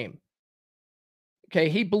frame. Okay.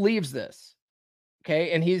 He believes this.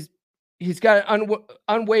 Okay. And he's got an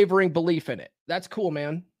unwavering belief in it. That's cool,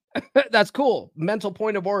 man. That's cool. Mental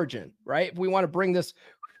point of origin, right? If we want to bring this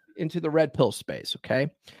into the red pill space.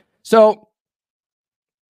 Okay. So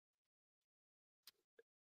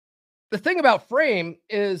the thing about frame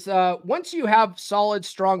is once you have solid,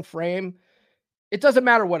 strong frame, it doesn't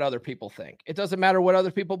matter what other people think. It doesn't matter what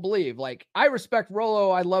other people believe. Like, I respect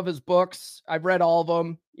Rollo. I love his books. I've read all of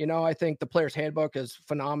them. I think the Player's Handbook is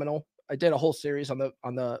phenomenal. I did a whole series on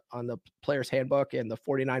the Player's Handbook and the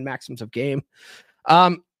 49 Maxims of Game.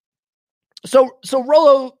 So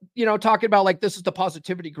Rollo, talking about like, this is the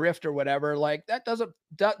positivity grift or whatever, like that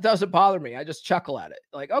doesn't bother me. I just chuckle at it.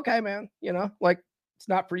 Like, okay, man, like it's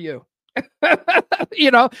not for you,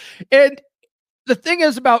 and the thing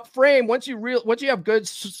is about frame, once you have good,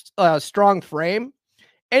 strong frame,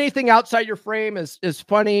 anything outside your frame is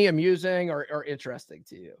funny, amusing, or interesting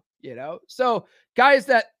to you, So guys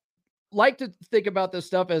that like to think about this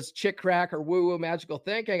stuff as chick crack or woo-woo magical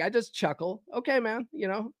thinking, I just chuckle. Okay, man,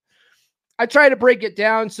 I try to break it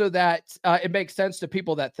down so that it makes sense to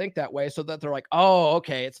people that think that way, so that they're like, oh,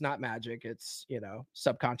 okay, it's not magic. It's,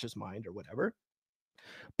 subconscious mind or whatever.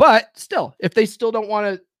 But still, if they still don't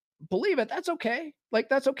want to believe it, that's okay. Like,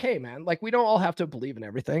 that's okay, man. Like, we don't all have to believe in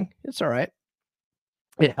everything. It's all right.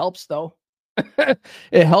 It helps though.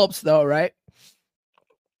 It helps though, right?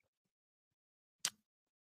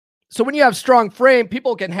 So when you have strong frame,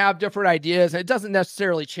 people can have different ideas, and it doesn't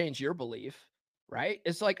necessarily change your belief, right?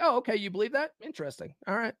 It's like, oh, okay, you believe that? Interesting.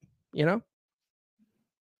 All right. And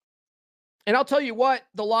I'll tell you what,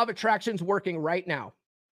 the law of attraction is working right now.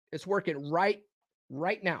 It's working right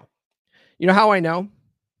now. You know how I know?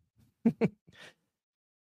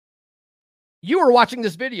 You are watching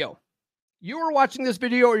this video.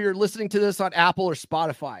 Or you're listening to this on Apple or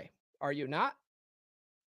Spotify. Are you not?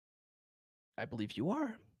 I believe you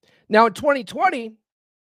are. Now in 2020,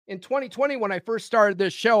 when I first started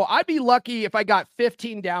this show, I'd be lucky if I got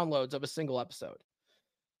 15 downloads of a single episode.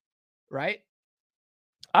 Right?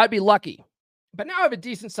 I'd be lucky. But now I have a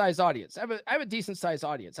decent sized audience. I have a decent sized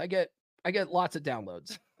audience. I get lots of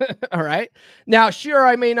downloads. All right. Now, sure,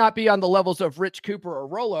 I may not be on the levels of Rich Cooper or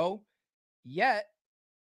Rollo yet.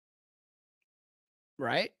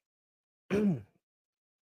 Right?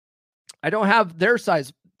 I don't have their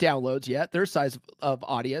size downloads yet, their size of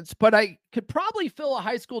audience, but I could probably fill a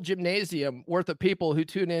high school gymnasium worth of people who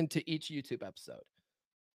tune in to each YouTube episode.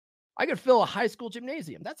 I could fill a high school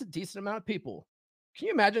gymnasium. That's a decent amount of people. Can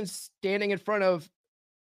you imagine standing in front of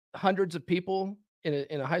hundreds of people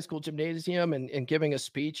in a high school gymnasium and giving a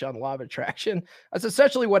speech on law of attraction? That's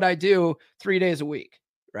essentially what I do 3 days a week,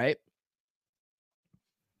 right?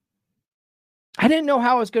 I didn't know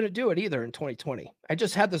how I was going to do it either in 2020. I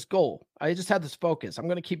just had this goal. I just had this focus. I'm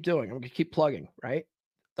going to keep doing. I'm going to keep plugging, right?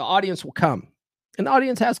 The audience will come. And the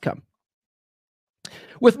audience has come.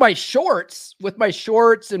 With my shorts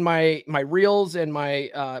and my reels and my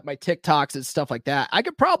TikToks and stuff like that, I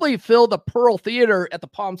could probably fill the Pearl Theater at the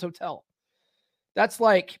Palms Hotel. That's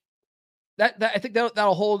like that. I think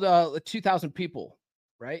that'll hold 2,000 people,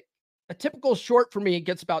 right? A typical short for me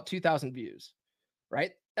gets about 2,000 views,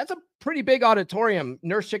 right? That's a pretty big auditorium.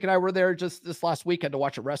 Nurse Chick and I were there just this last weekend to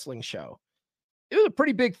watch a wrestling show. It was a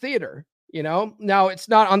pretty big theater, you know. Now it's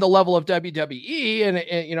not on the level of WWE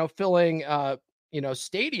and you know, filling you know,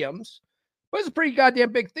 stadiums, but it's a pretty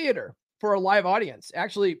goddamn big theater for a live audience.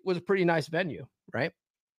 Actually, was a pretty nice venue, right?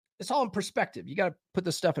 It's all in perspective. You got to put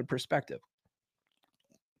this stuff in perspective.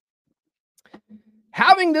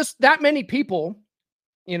 Having that many people,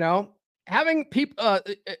 you know, having people,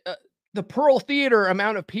 the Pearl Theater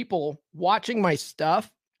amount of people watching my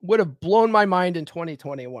stuff would have blown my mind in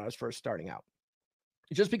 2020 when I was first starting out.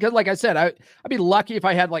 Just because, like I said, I'd be lucky if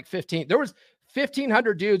I had like 15. There was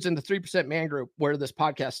 1,500 dudes in the 3% Man group where this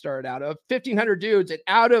podcast started out of. 1,500 dudes, and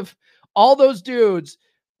out of all those dudes,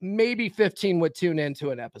 maybe 15 would tune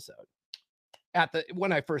into an episode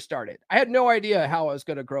when I first started. I had no idea how I was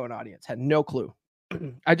going to grow an audience. Had no clue.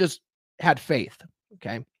 I just had faith.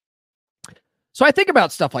 Okay. So I think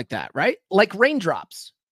about stuff like that, right? Like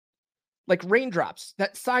raindrops,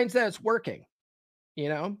 that signs that it's working, you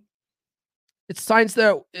know, it's signs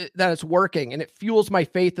that it's working, and it fuels my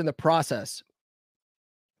faith in the process.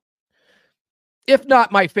 If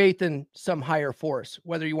not my faith in some higher force,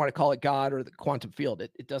 whether you want to call it God or the quantum field,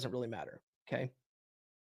 it doesn't really matter. Okay.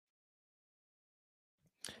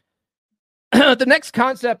 The next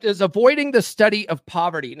concept is avoiding the study of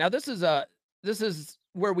poverty. Now, this is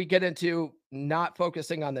where we get into not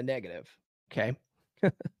focusing on the negative. Okay.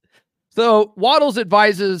 So Waddles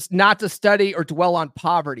advises not to study or dwell on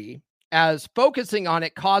poverty, as focusing on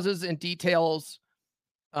it causes and details.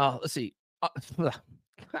 Let's see.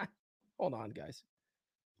 Hold on, guys.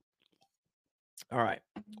 All right.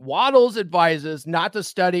 Waddles advises not to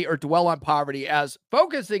study or dwell on poverty, as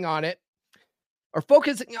focusing on its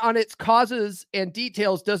causes and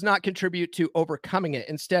details does not contribute to overcoming it.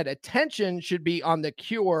 Instead, attention should be on the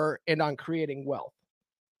cure and on creating wealth,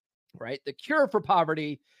 right? The cure for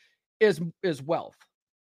poverty is wealth,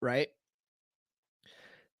 right?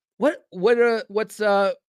 What are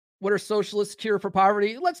socialists' cure for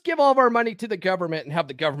poverty? Let's give all of our money to the government and have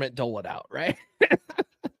the government dole it out, right?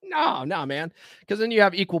 No, man, because then you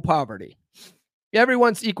have equal poverty.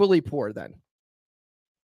 Everyone's equally poor then.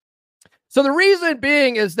 So the reason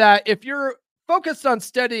being is that if you're focused on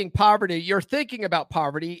studying poverty, you're thinking about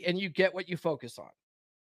poverty and you get what you focus on.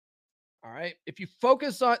 All right. If you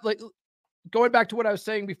focus on, like, going back to what I was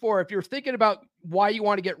saying before, if you're thinking about why you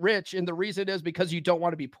want to get rich and the reason is because you don't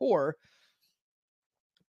want to be poor,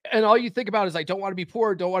 and all you think about is, I don't want to be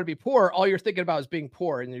poor, all you're thinking about is being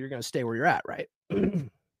poor, and you're going to stay where you're at, right?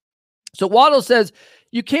 So Waddle says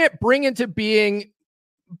you can't bring into being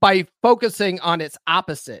by focusing on its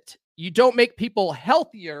opposite. You don't make people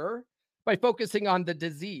healthier by focusing on the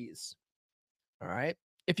disease. All right.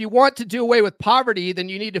 If you want to do away with poverty, then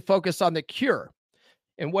you need to focus on the cure.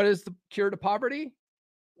 And what is the cure to poverty?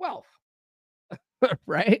 Wealth.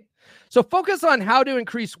 Right? So focus on how to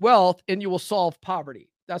increase wealth and you will solve poverty.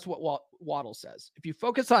 That's what Waddle says. If you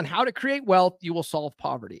focus on how to create wealth, you will solve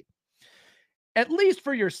poverty. At least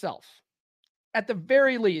for yourself. At the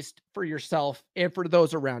very least for yourself and for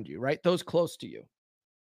those around you, right? Those close to you.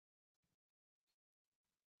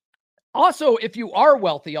 Also, if you are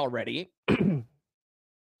wealthy already, you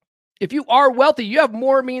have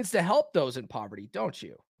more means to help those in poverty, don't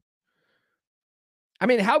you? I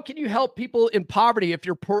mean, how can you help people in poverty if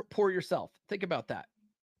you're poor yourself? Think about that,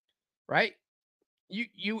 right?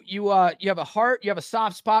 You have a heart, you have a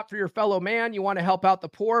soft spot for your fellow man. You want to help out the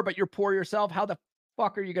poor, but you're poor yourself. How the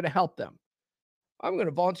fuck are you going to help them? I'm going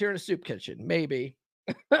to volunteer in a soup kitchen, maybe,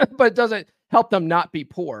 but it doesn't help them not be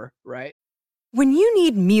poor, right? When you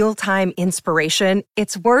need mealtime inspiration,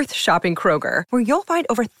 it's worth shopping Kroger, where you'll find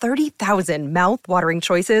over 30,000 mouth-watering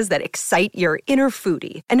choices that excite your inner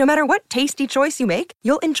foodie. And no matter what tasty choice you make,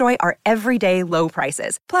 you'll enjoy our everyday low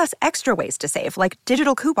prices, plus extra ways to save, like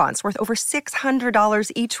digital coupons worth over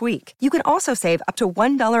 $600 each week. You can also save up to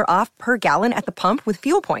 $1 off per gallon at the pump with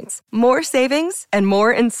fuel points. More savings and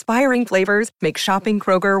more inspiring flavors make shopping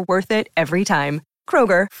Kroger worth it every time.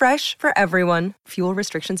 Kroger, fresh for everyone. Fuel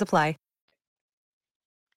restrictions apply.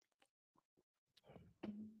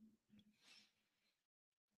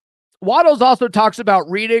 Waddles also talks about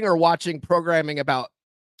reading or watching programming about,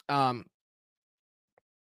 let's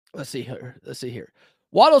see here.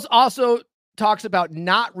 Waddles also talks about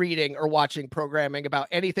not reading or watching programming about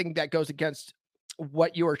anything that goes against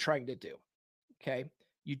what you are trying to do. Okay.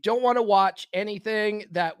 You don't want to watch anything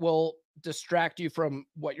that will distract you from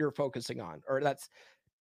what you're focusing on, or that's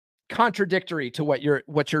contradictory to what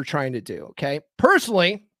you're trying to do. Okay.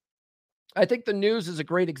 Personally, I think the news is a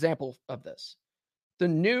great example of this. The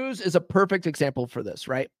news is a perfect example for this,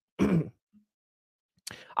 right?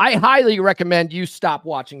 I highly recommend you stop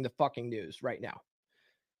watching the fucking news right now.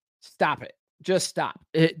 Stop it. Just stop.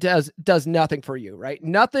 It does nothing for you, right?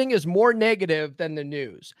 Nothing is more negative than the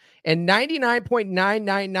news. And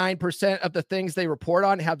 99.999% of the things they report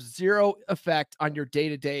on have zero effect on your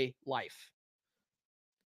day-to-day life.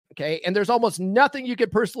 Okay. And there's almost nothing you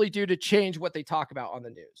could personally do to change what they talk about on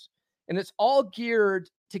the news. And it's all geared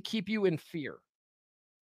to keep you in fear.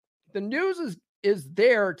 The news is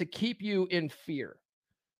there to keep you in fear.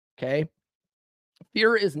 Okay.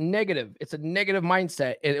 Fear is negative. It's a negative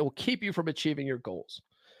mindset, and it will keep you from achieving your goals.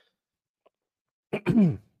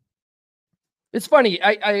 It's funny.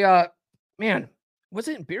 Man, was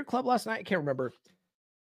it in Beer Club last night? I can't remember.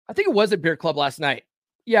 I think it was at Beer Club last night.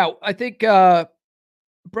 Yeah. I think,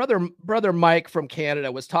 brother Mike from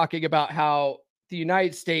Canada was talking about how the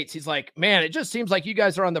United States, he's like, man, it just seems like you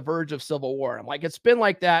guys are on the verge of civil war. I'm like, it's been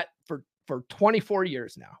like that for 24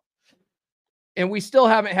 years now. And we still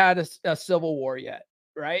haven't had a civil war yet,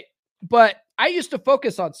 right? But I used to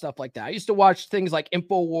focus on stuff like that. I used to watch things like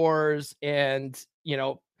InfoWars and,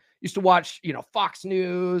 used to watch, Fox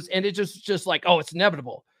News. And it just like, oh, it's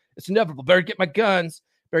inevitable. It's inevitable. Better get my guns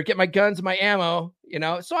and my ammo,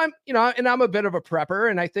 So I'm, and I'm a bit of a prepper.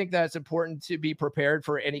 And I think that it's important to be prepared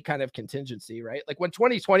for any kind of contingency, right? Like when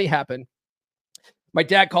 2020 happened, my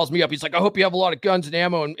dad calls me up. He's like, I hope you have a lot of guns and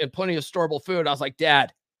ammo and plenty of storable food. I was like,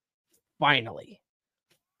 Dad, finally,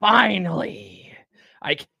 I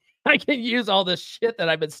can use all this shit that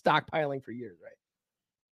I've been stockpiling for years, right?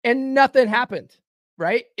 And nothing happened,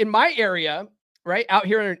 right? In my area, right? Out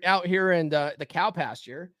here in the cow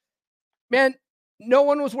pasture, man, no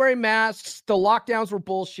one was wearing masks. The lockdowns were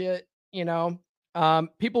bullshit.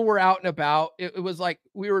 People were out and about. It was like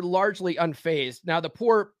we were largely unfazed. Now, the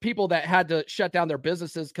poor people that had to shut down their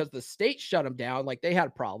businesses because the state shut them down, like they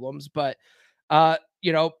had problems. But, the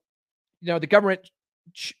government,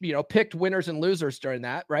 picked winners and losers during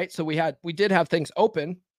that, right? So we did have things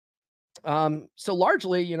open. So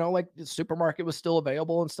largely, like the supermarket was still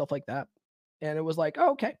available and stuff like that. And it was like,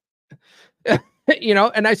 oh, okay.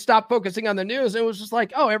 And I stopped focusing on the news. And it was just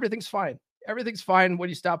like, oh, everything's fine. Everything's fine when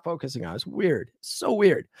you stop focusing on it. It's weird. So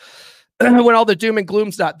weird. When all the doom and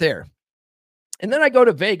gloom's not there. And then I go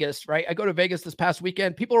to Vegas, right? I go to Vegas this past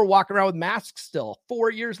weekend. People are walking around with masks still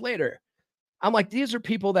 4 years later. I'm like, these are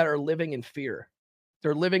people that are living in fear.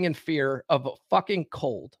 They're living in fear of a fucking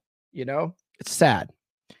cold. It's sad.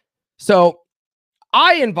 So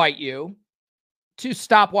I invite you to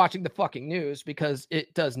stop watching the fucking news because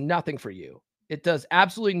it does nothing for you. It does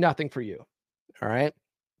absolutely nothing for you. All right.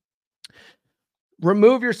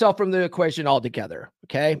 Remove yourself from the equation altogether.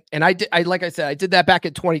 Okay. And I like I said, I did that back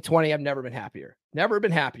in 2020. I've never been happier.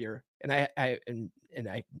 And I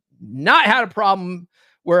not had a problem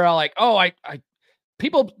where I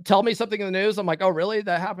people tell me something in the news. I'm like, oh, really?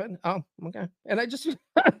 That happened? Oh, okay. And I just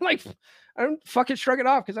I don't fucking shrug it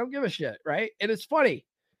off because I don't give a shit. Right. And it's funny.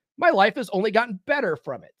 My life has only gotten better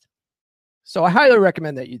from it. So I highly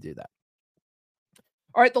recommend that you do that.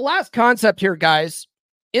 All right. The last concept here, guys,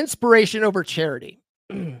 inspiration over charity.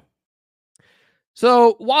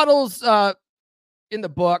 So Waddles in the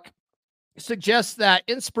book suggests that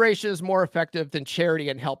inspiration is more effective than charity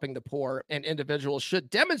in helping the poor, and individuals should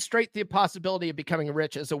demonstrate the possibility of becoming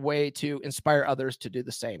rich as a way to inspire others to do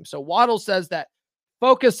the same. So Waddles says that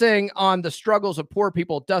focusing on the struggles of poor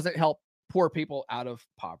people doesn't help poor people out of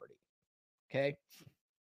poverty. Okay.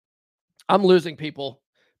 I'm losing people.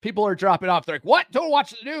 People are dropping off. They're like, what? Don't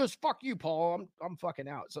watch the news. Fuck you, Paul. I'm fucking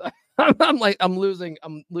out. So I'm losing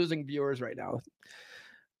viewers right now.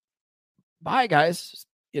 Bye, guys.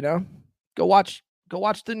 Go watch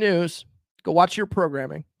the news. Go watch your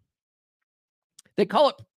programming. They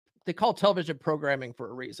call television programming for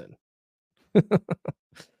a reason.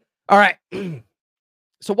 All right.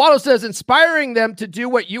 So Waddle says inspiring them to do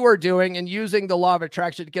what you are doing and using the law of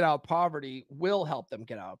attraction to get out of poverty will help them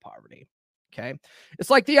get out of poverty. Okay. It's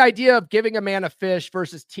like the idea of giving a man a fish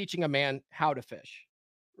versus teaching a man how to fish,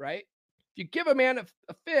 right? If you give a man a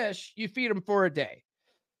fish, you feed him for a day.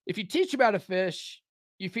 If you teach him how to fish,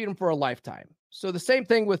 you feed them for a lifetime. So the same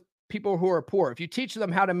thing with people who are poor. If you teach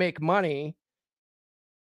them how to make money,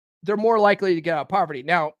 they're more likely to get out of poverty.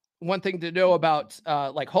 Now, one thing to know about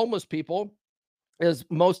like homeless people is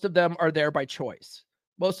most of them are there by choice.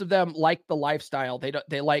 Most of them like the lifestyle.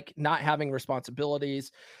 They like not having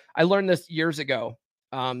responsibilities. I learned this years ago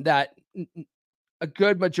that a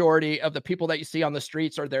good majority of the people that you see on the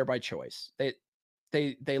streets are there by choice. They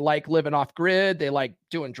like living off grid. They like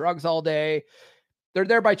doing drugs all day. They're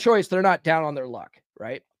there by choice. They're not down on their luck,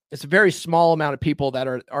 right? It's a very small amount of people that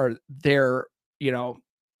are there,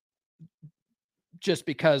 just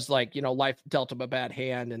because, like, you know, life dealt them a bad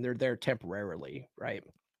hand and they're there temporarily, right?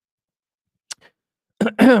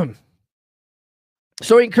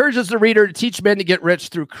 So he encourages the reader to teach men to get rich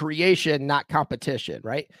through creation, not competition,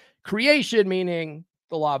 right? Creation meaning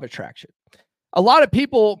the law of attraction. A lot of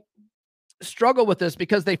people struggle with this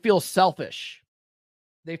because they feel selfish.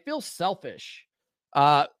 They feel selfish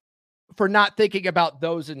for not thinking about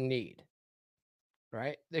those in need,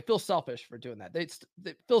 right? They feel selfish for doing that. They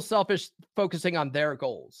feel selfish focusing on their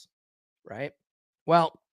goals, right?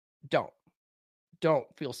 Well, don't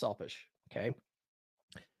feel selfish, okay?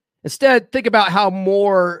 Instead, think about how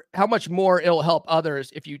much more it'll help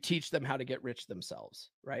others if you teach them how to get rich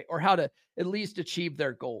themselves, right? Or how to at least achieve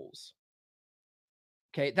their goals.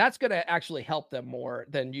 Okay, that's going to actually help them more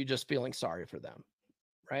than you just feeling sorry for them,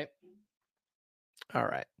 right? All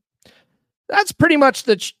right. That's pretty much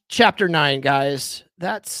the chapter 9, guys.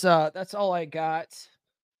 That's all I got.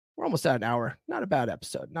 We're almost at an hour. Not a bad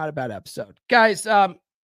episode. Guys,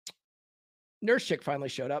 Nurse Chick finally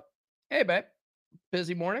showed up. Hey, babe.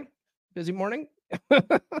 Busy morning.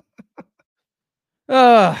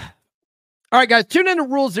 All right, guys, tune in to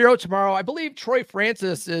Rule Zero tomorrow. I believe Troy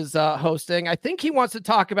Francis is hosting. I think he wants to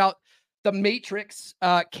talk about the Matrix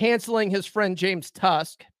canceling his friend James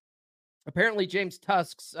Tusk. Apparently, James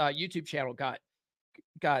Tusk's YouTube channel got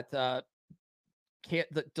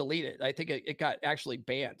deleted. I think it got actually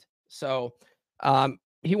banned. So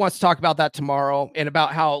he wants to talk about that tomorrow and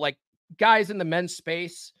about how, like, guys in the men's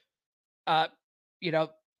space, you know,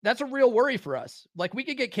 that's a real worry for us. Like, we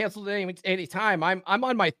could get canceled at any time. I'm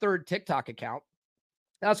on my 3rd TikTok account.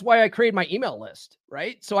 That's why I created my email list,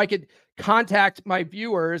 right? So I could contact my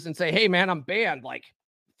viewers and say, hey, man, I'm banned. Like,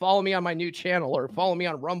 follow me on my new channel or follow me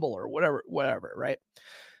on Rumble or whatever, right?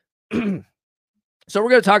 So we're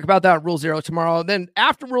going to talk about that on Rule Zero tomorrow. Then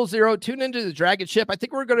after Rule Zero, tune into the Dragon Ship. I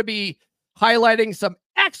think we're going to be highlighting some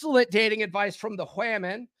excellent dating advice from the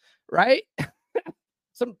women, right?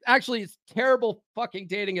 Some actually terrible fucking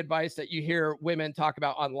dating advice that you hear women talk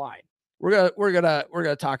about online. We're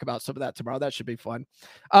gonna talk about some of that tomorrow. That should be fun.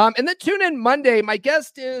 And then tune in Monday. My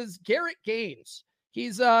guest is Garrett Gaines.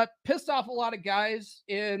 He's pissed off a lot of guys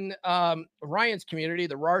in Ryan's community,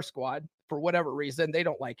 the RAR squad, for whatever reason. They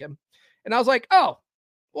don't like him. And I was like, oh,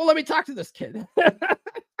 well, let me talk to this kid.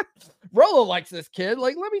 Rolo likes this kid.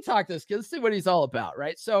 Like, let me talk to this kid. Let's see what he's all about,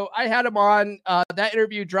 right? So I had him on. That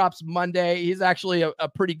interview drops Monday. He's actually a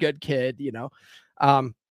pretty good kid, you know.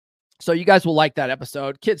 So you guys will like that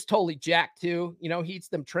episode. Kid's totally jacked too. You know, he eats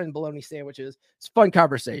them trim bologna sandwiches. It's a fun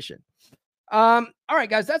conversation. All right,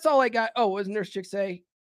 guys, that's all I got. Oh, what does Nurse Chick say?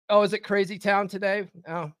 Oh, is it Crazy Town today?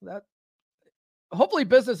 Oh, that. Hopefully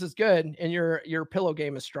business is good and your pillow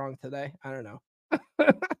game is strong today. I don't know.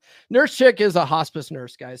 Nurse Chick is a hospice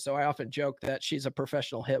nurse, guys, so I often joke that she's a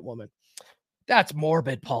professional hit woman. That's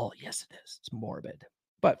morbid, Paul. Yes, it is. It's morbid,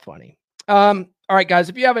 but funny. All right, guys,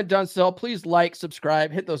 if you haven't done so, please like,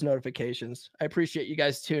 subscribe, hit those notifications. I appreciate you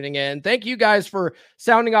guys tuning in. Thank you guys for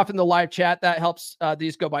sounding off in the live chat. That helps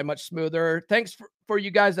these go by much smoother. Thanks for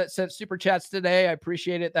you guys that sent super chats today. I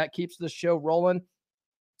appreciate it. That keeps the show rolling.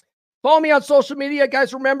 Follow me on social media,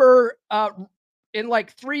 guys. Remember, in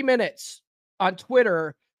like 3 minutes on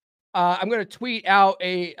Twitter, I'm going to tweet out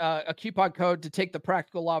a coupon code to take the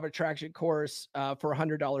Practical Law of Attraction course for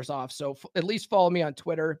 $100 off. So at least follow me on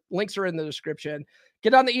Twitter. Links are in the description.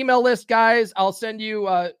 Get on the email list, guys. I'll send you,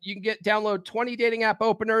 you can download 20 dating app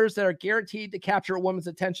openers that are guaranteed to capture a woman's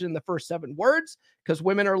attention in the first 7 words, because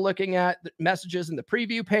women are looking at the messages in the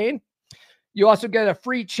preview pane. You also get a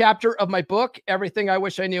free chapter of my book, Everything I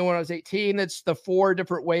Wish I Knew When I Was 18. It's the 4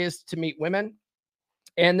 different ways to meet women.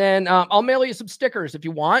 And then I'll mail you some stickers if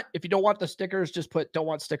you want. If you don't want the stickers, just put don't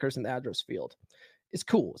want stickers in the address field. It's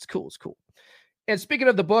cool. It's cool. It's cool. And speaking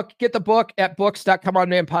of the book, get the book at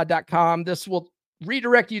books.comeonmanpod.com. This will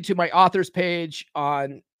redirect you to my authors page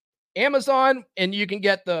on Amazon, and you can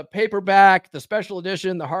get the paperback, the special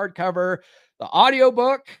edition, the hardcover, the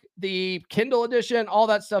audiobook, the Kindle edition. All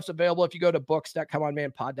that stuff's available if you go to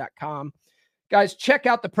books.comeonmanpod.com. Guys, check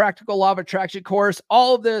out the Practical Law of Attraction course.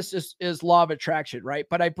 All of this is law of attraction, right?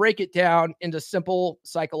 But I break it down into simple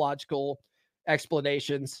psychological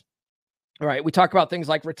explanations. All right, we talk about things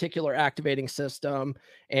like reticular activating system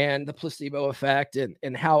and the placebo effect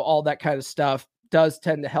and how all that kind of stuff does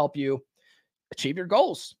tend to help you achieve your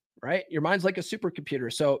goals, right? Your mind's like a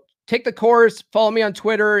supercomputer. So take the course, follow me on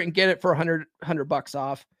Twitter, and get it for $100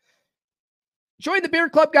 off. Join the Beer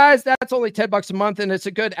Club, guys. That's only $10 a month, and it's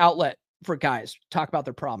a good outlet for guys talk about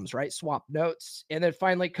their problems, right? Swap notes. And then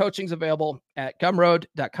finally, coaching's available at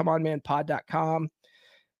gumroad.comeonmanpod.com.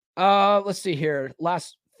 Let's see here.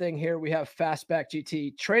 Last thing here, we have Fastback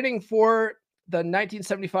GT training for the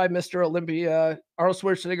 1975 Mr. Olympia, Arnold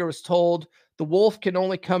Schwarzenegger was told the wolf can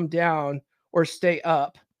only come down or stay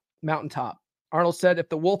up mountaintop. Arnold said, if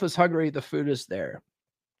the wolf is hungry, the food is there.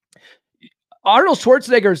 Arnold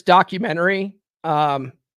Schwarzenegger's documentary,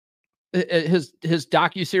 his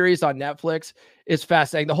docuseries on Netflix is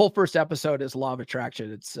fascinating. The whole first episode is Law of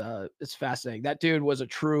Attraction. It's fascinating. That dude was a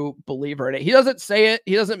true believer in it. He doesn't say it.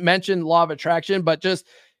 He doesn't mention Law of Attraction, but just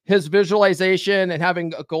his visualization and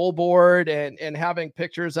having a goal board and having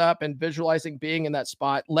pictures up and visualizing being in that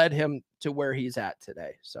spot led him to where he's at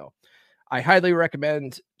today. So I highly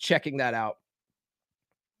recommend checking that out.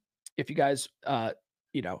 If you guys, are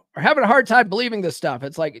having a hard time believing this stuff,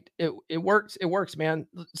 it's like it works. It works, man.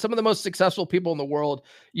 Some of the most successful people in the world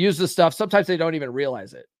use this stuff. Sometimes they don't even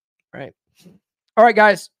realize it. Right. All right,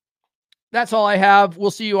 guys. That's all I have. We'll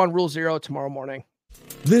see you on Rule Zero tomorrow morning.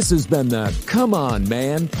 This has been the Come On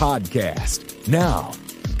Man podcast. Now,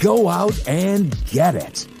 go out and get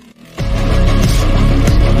it.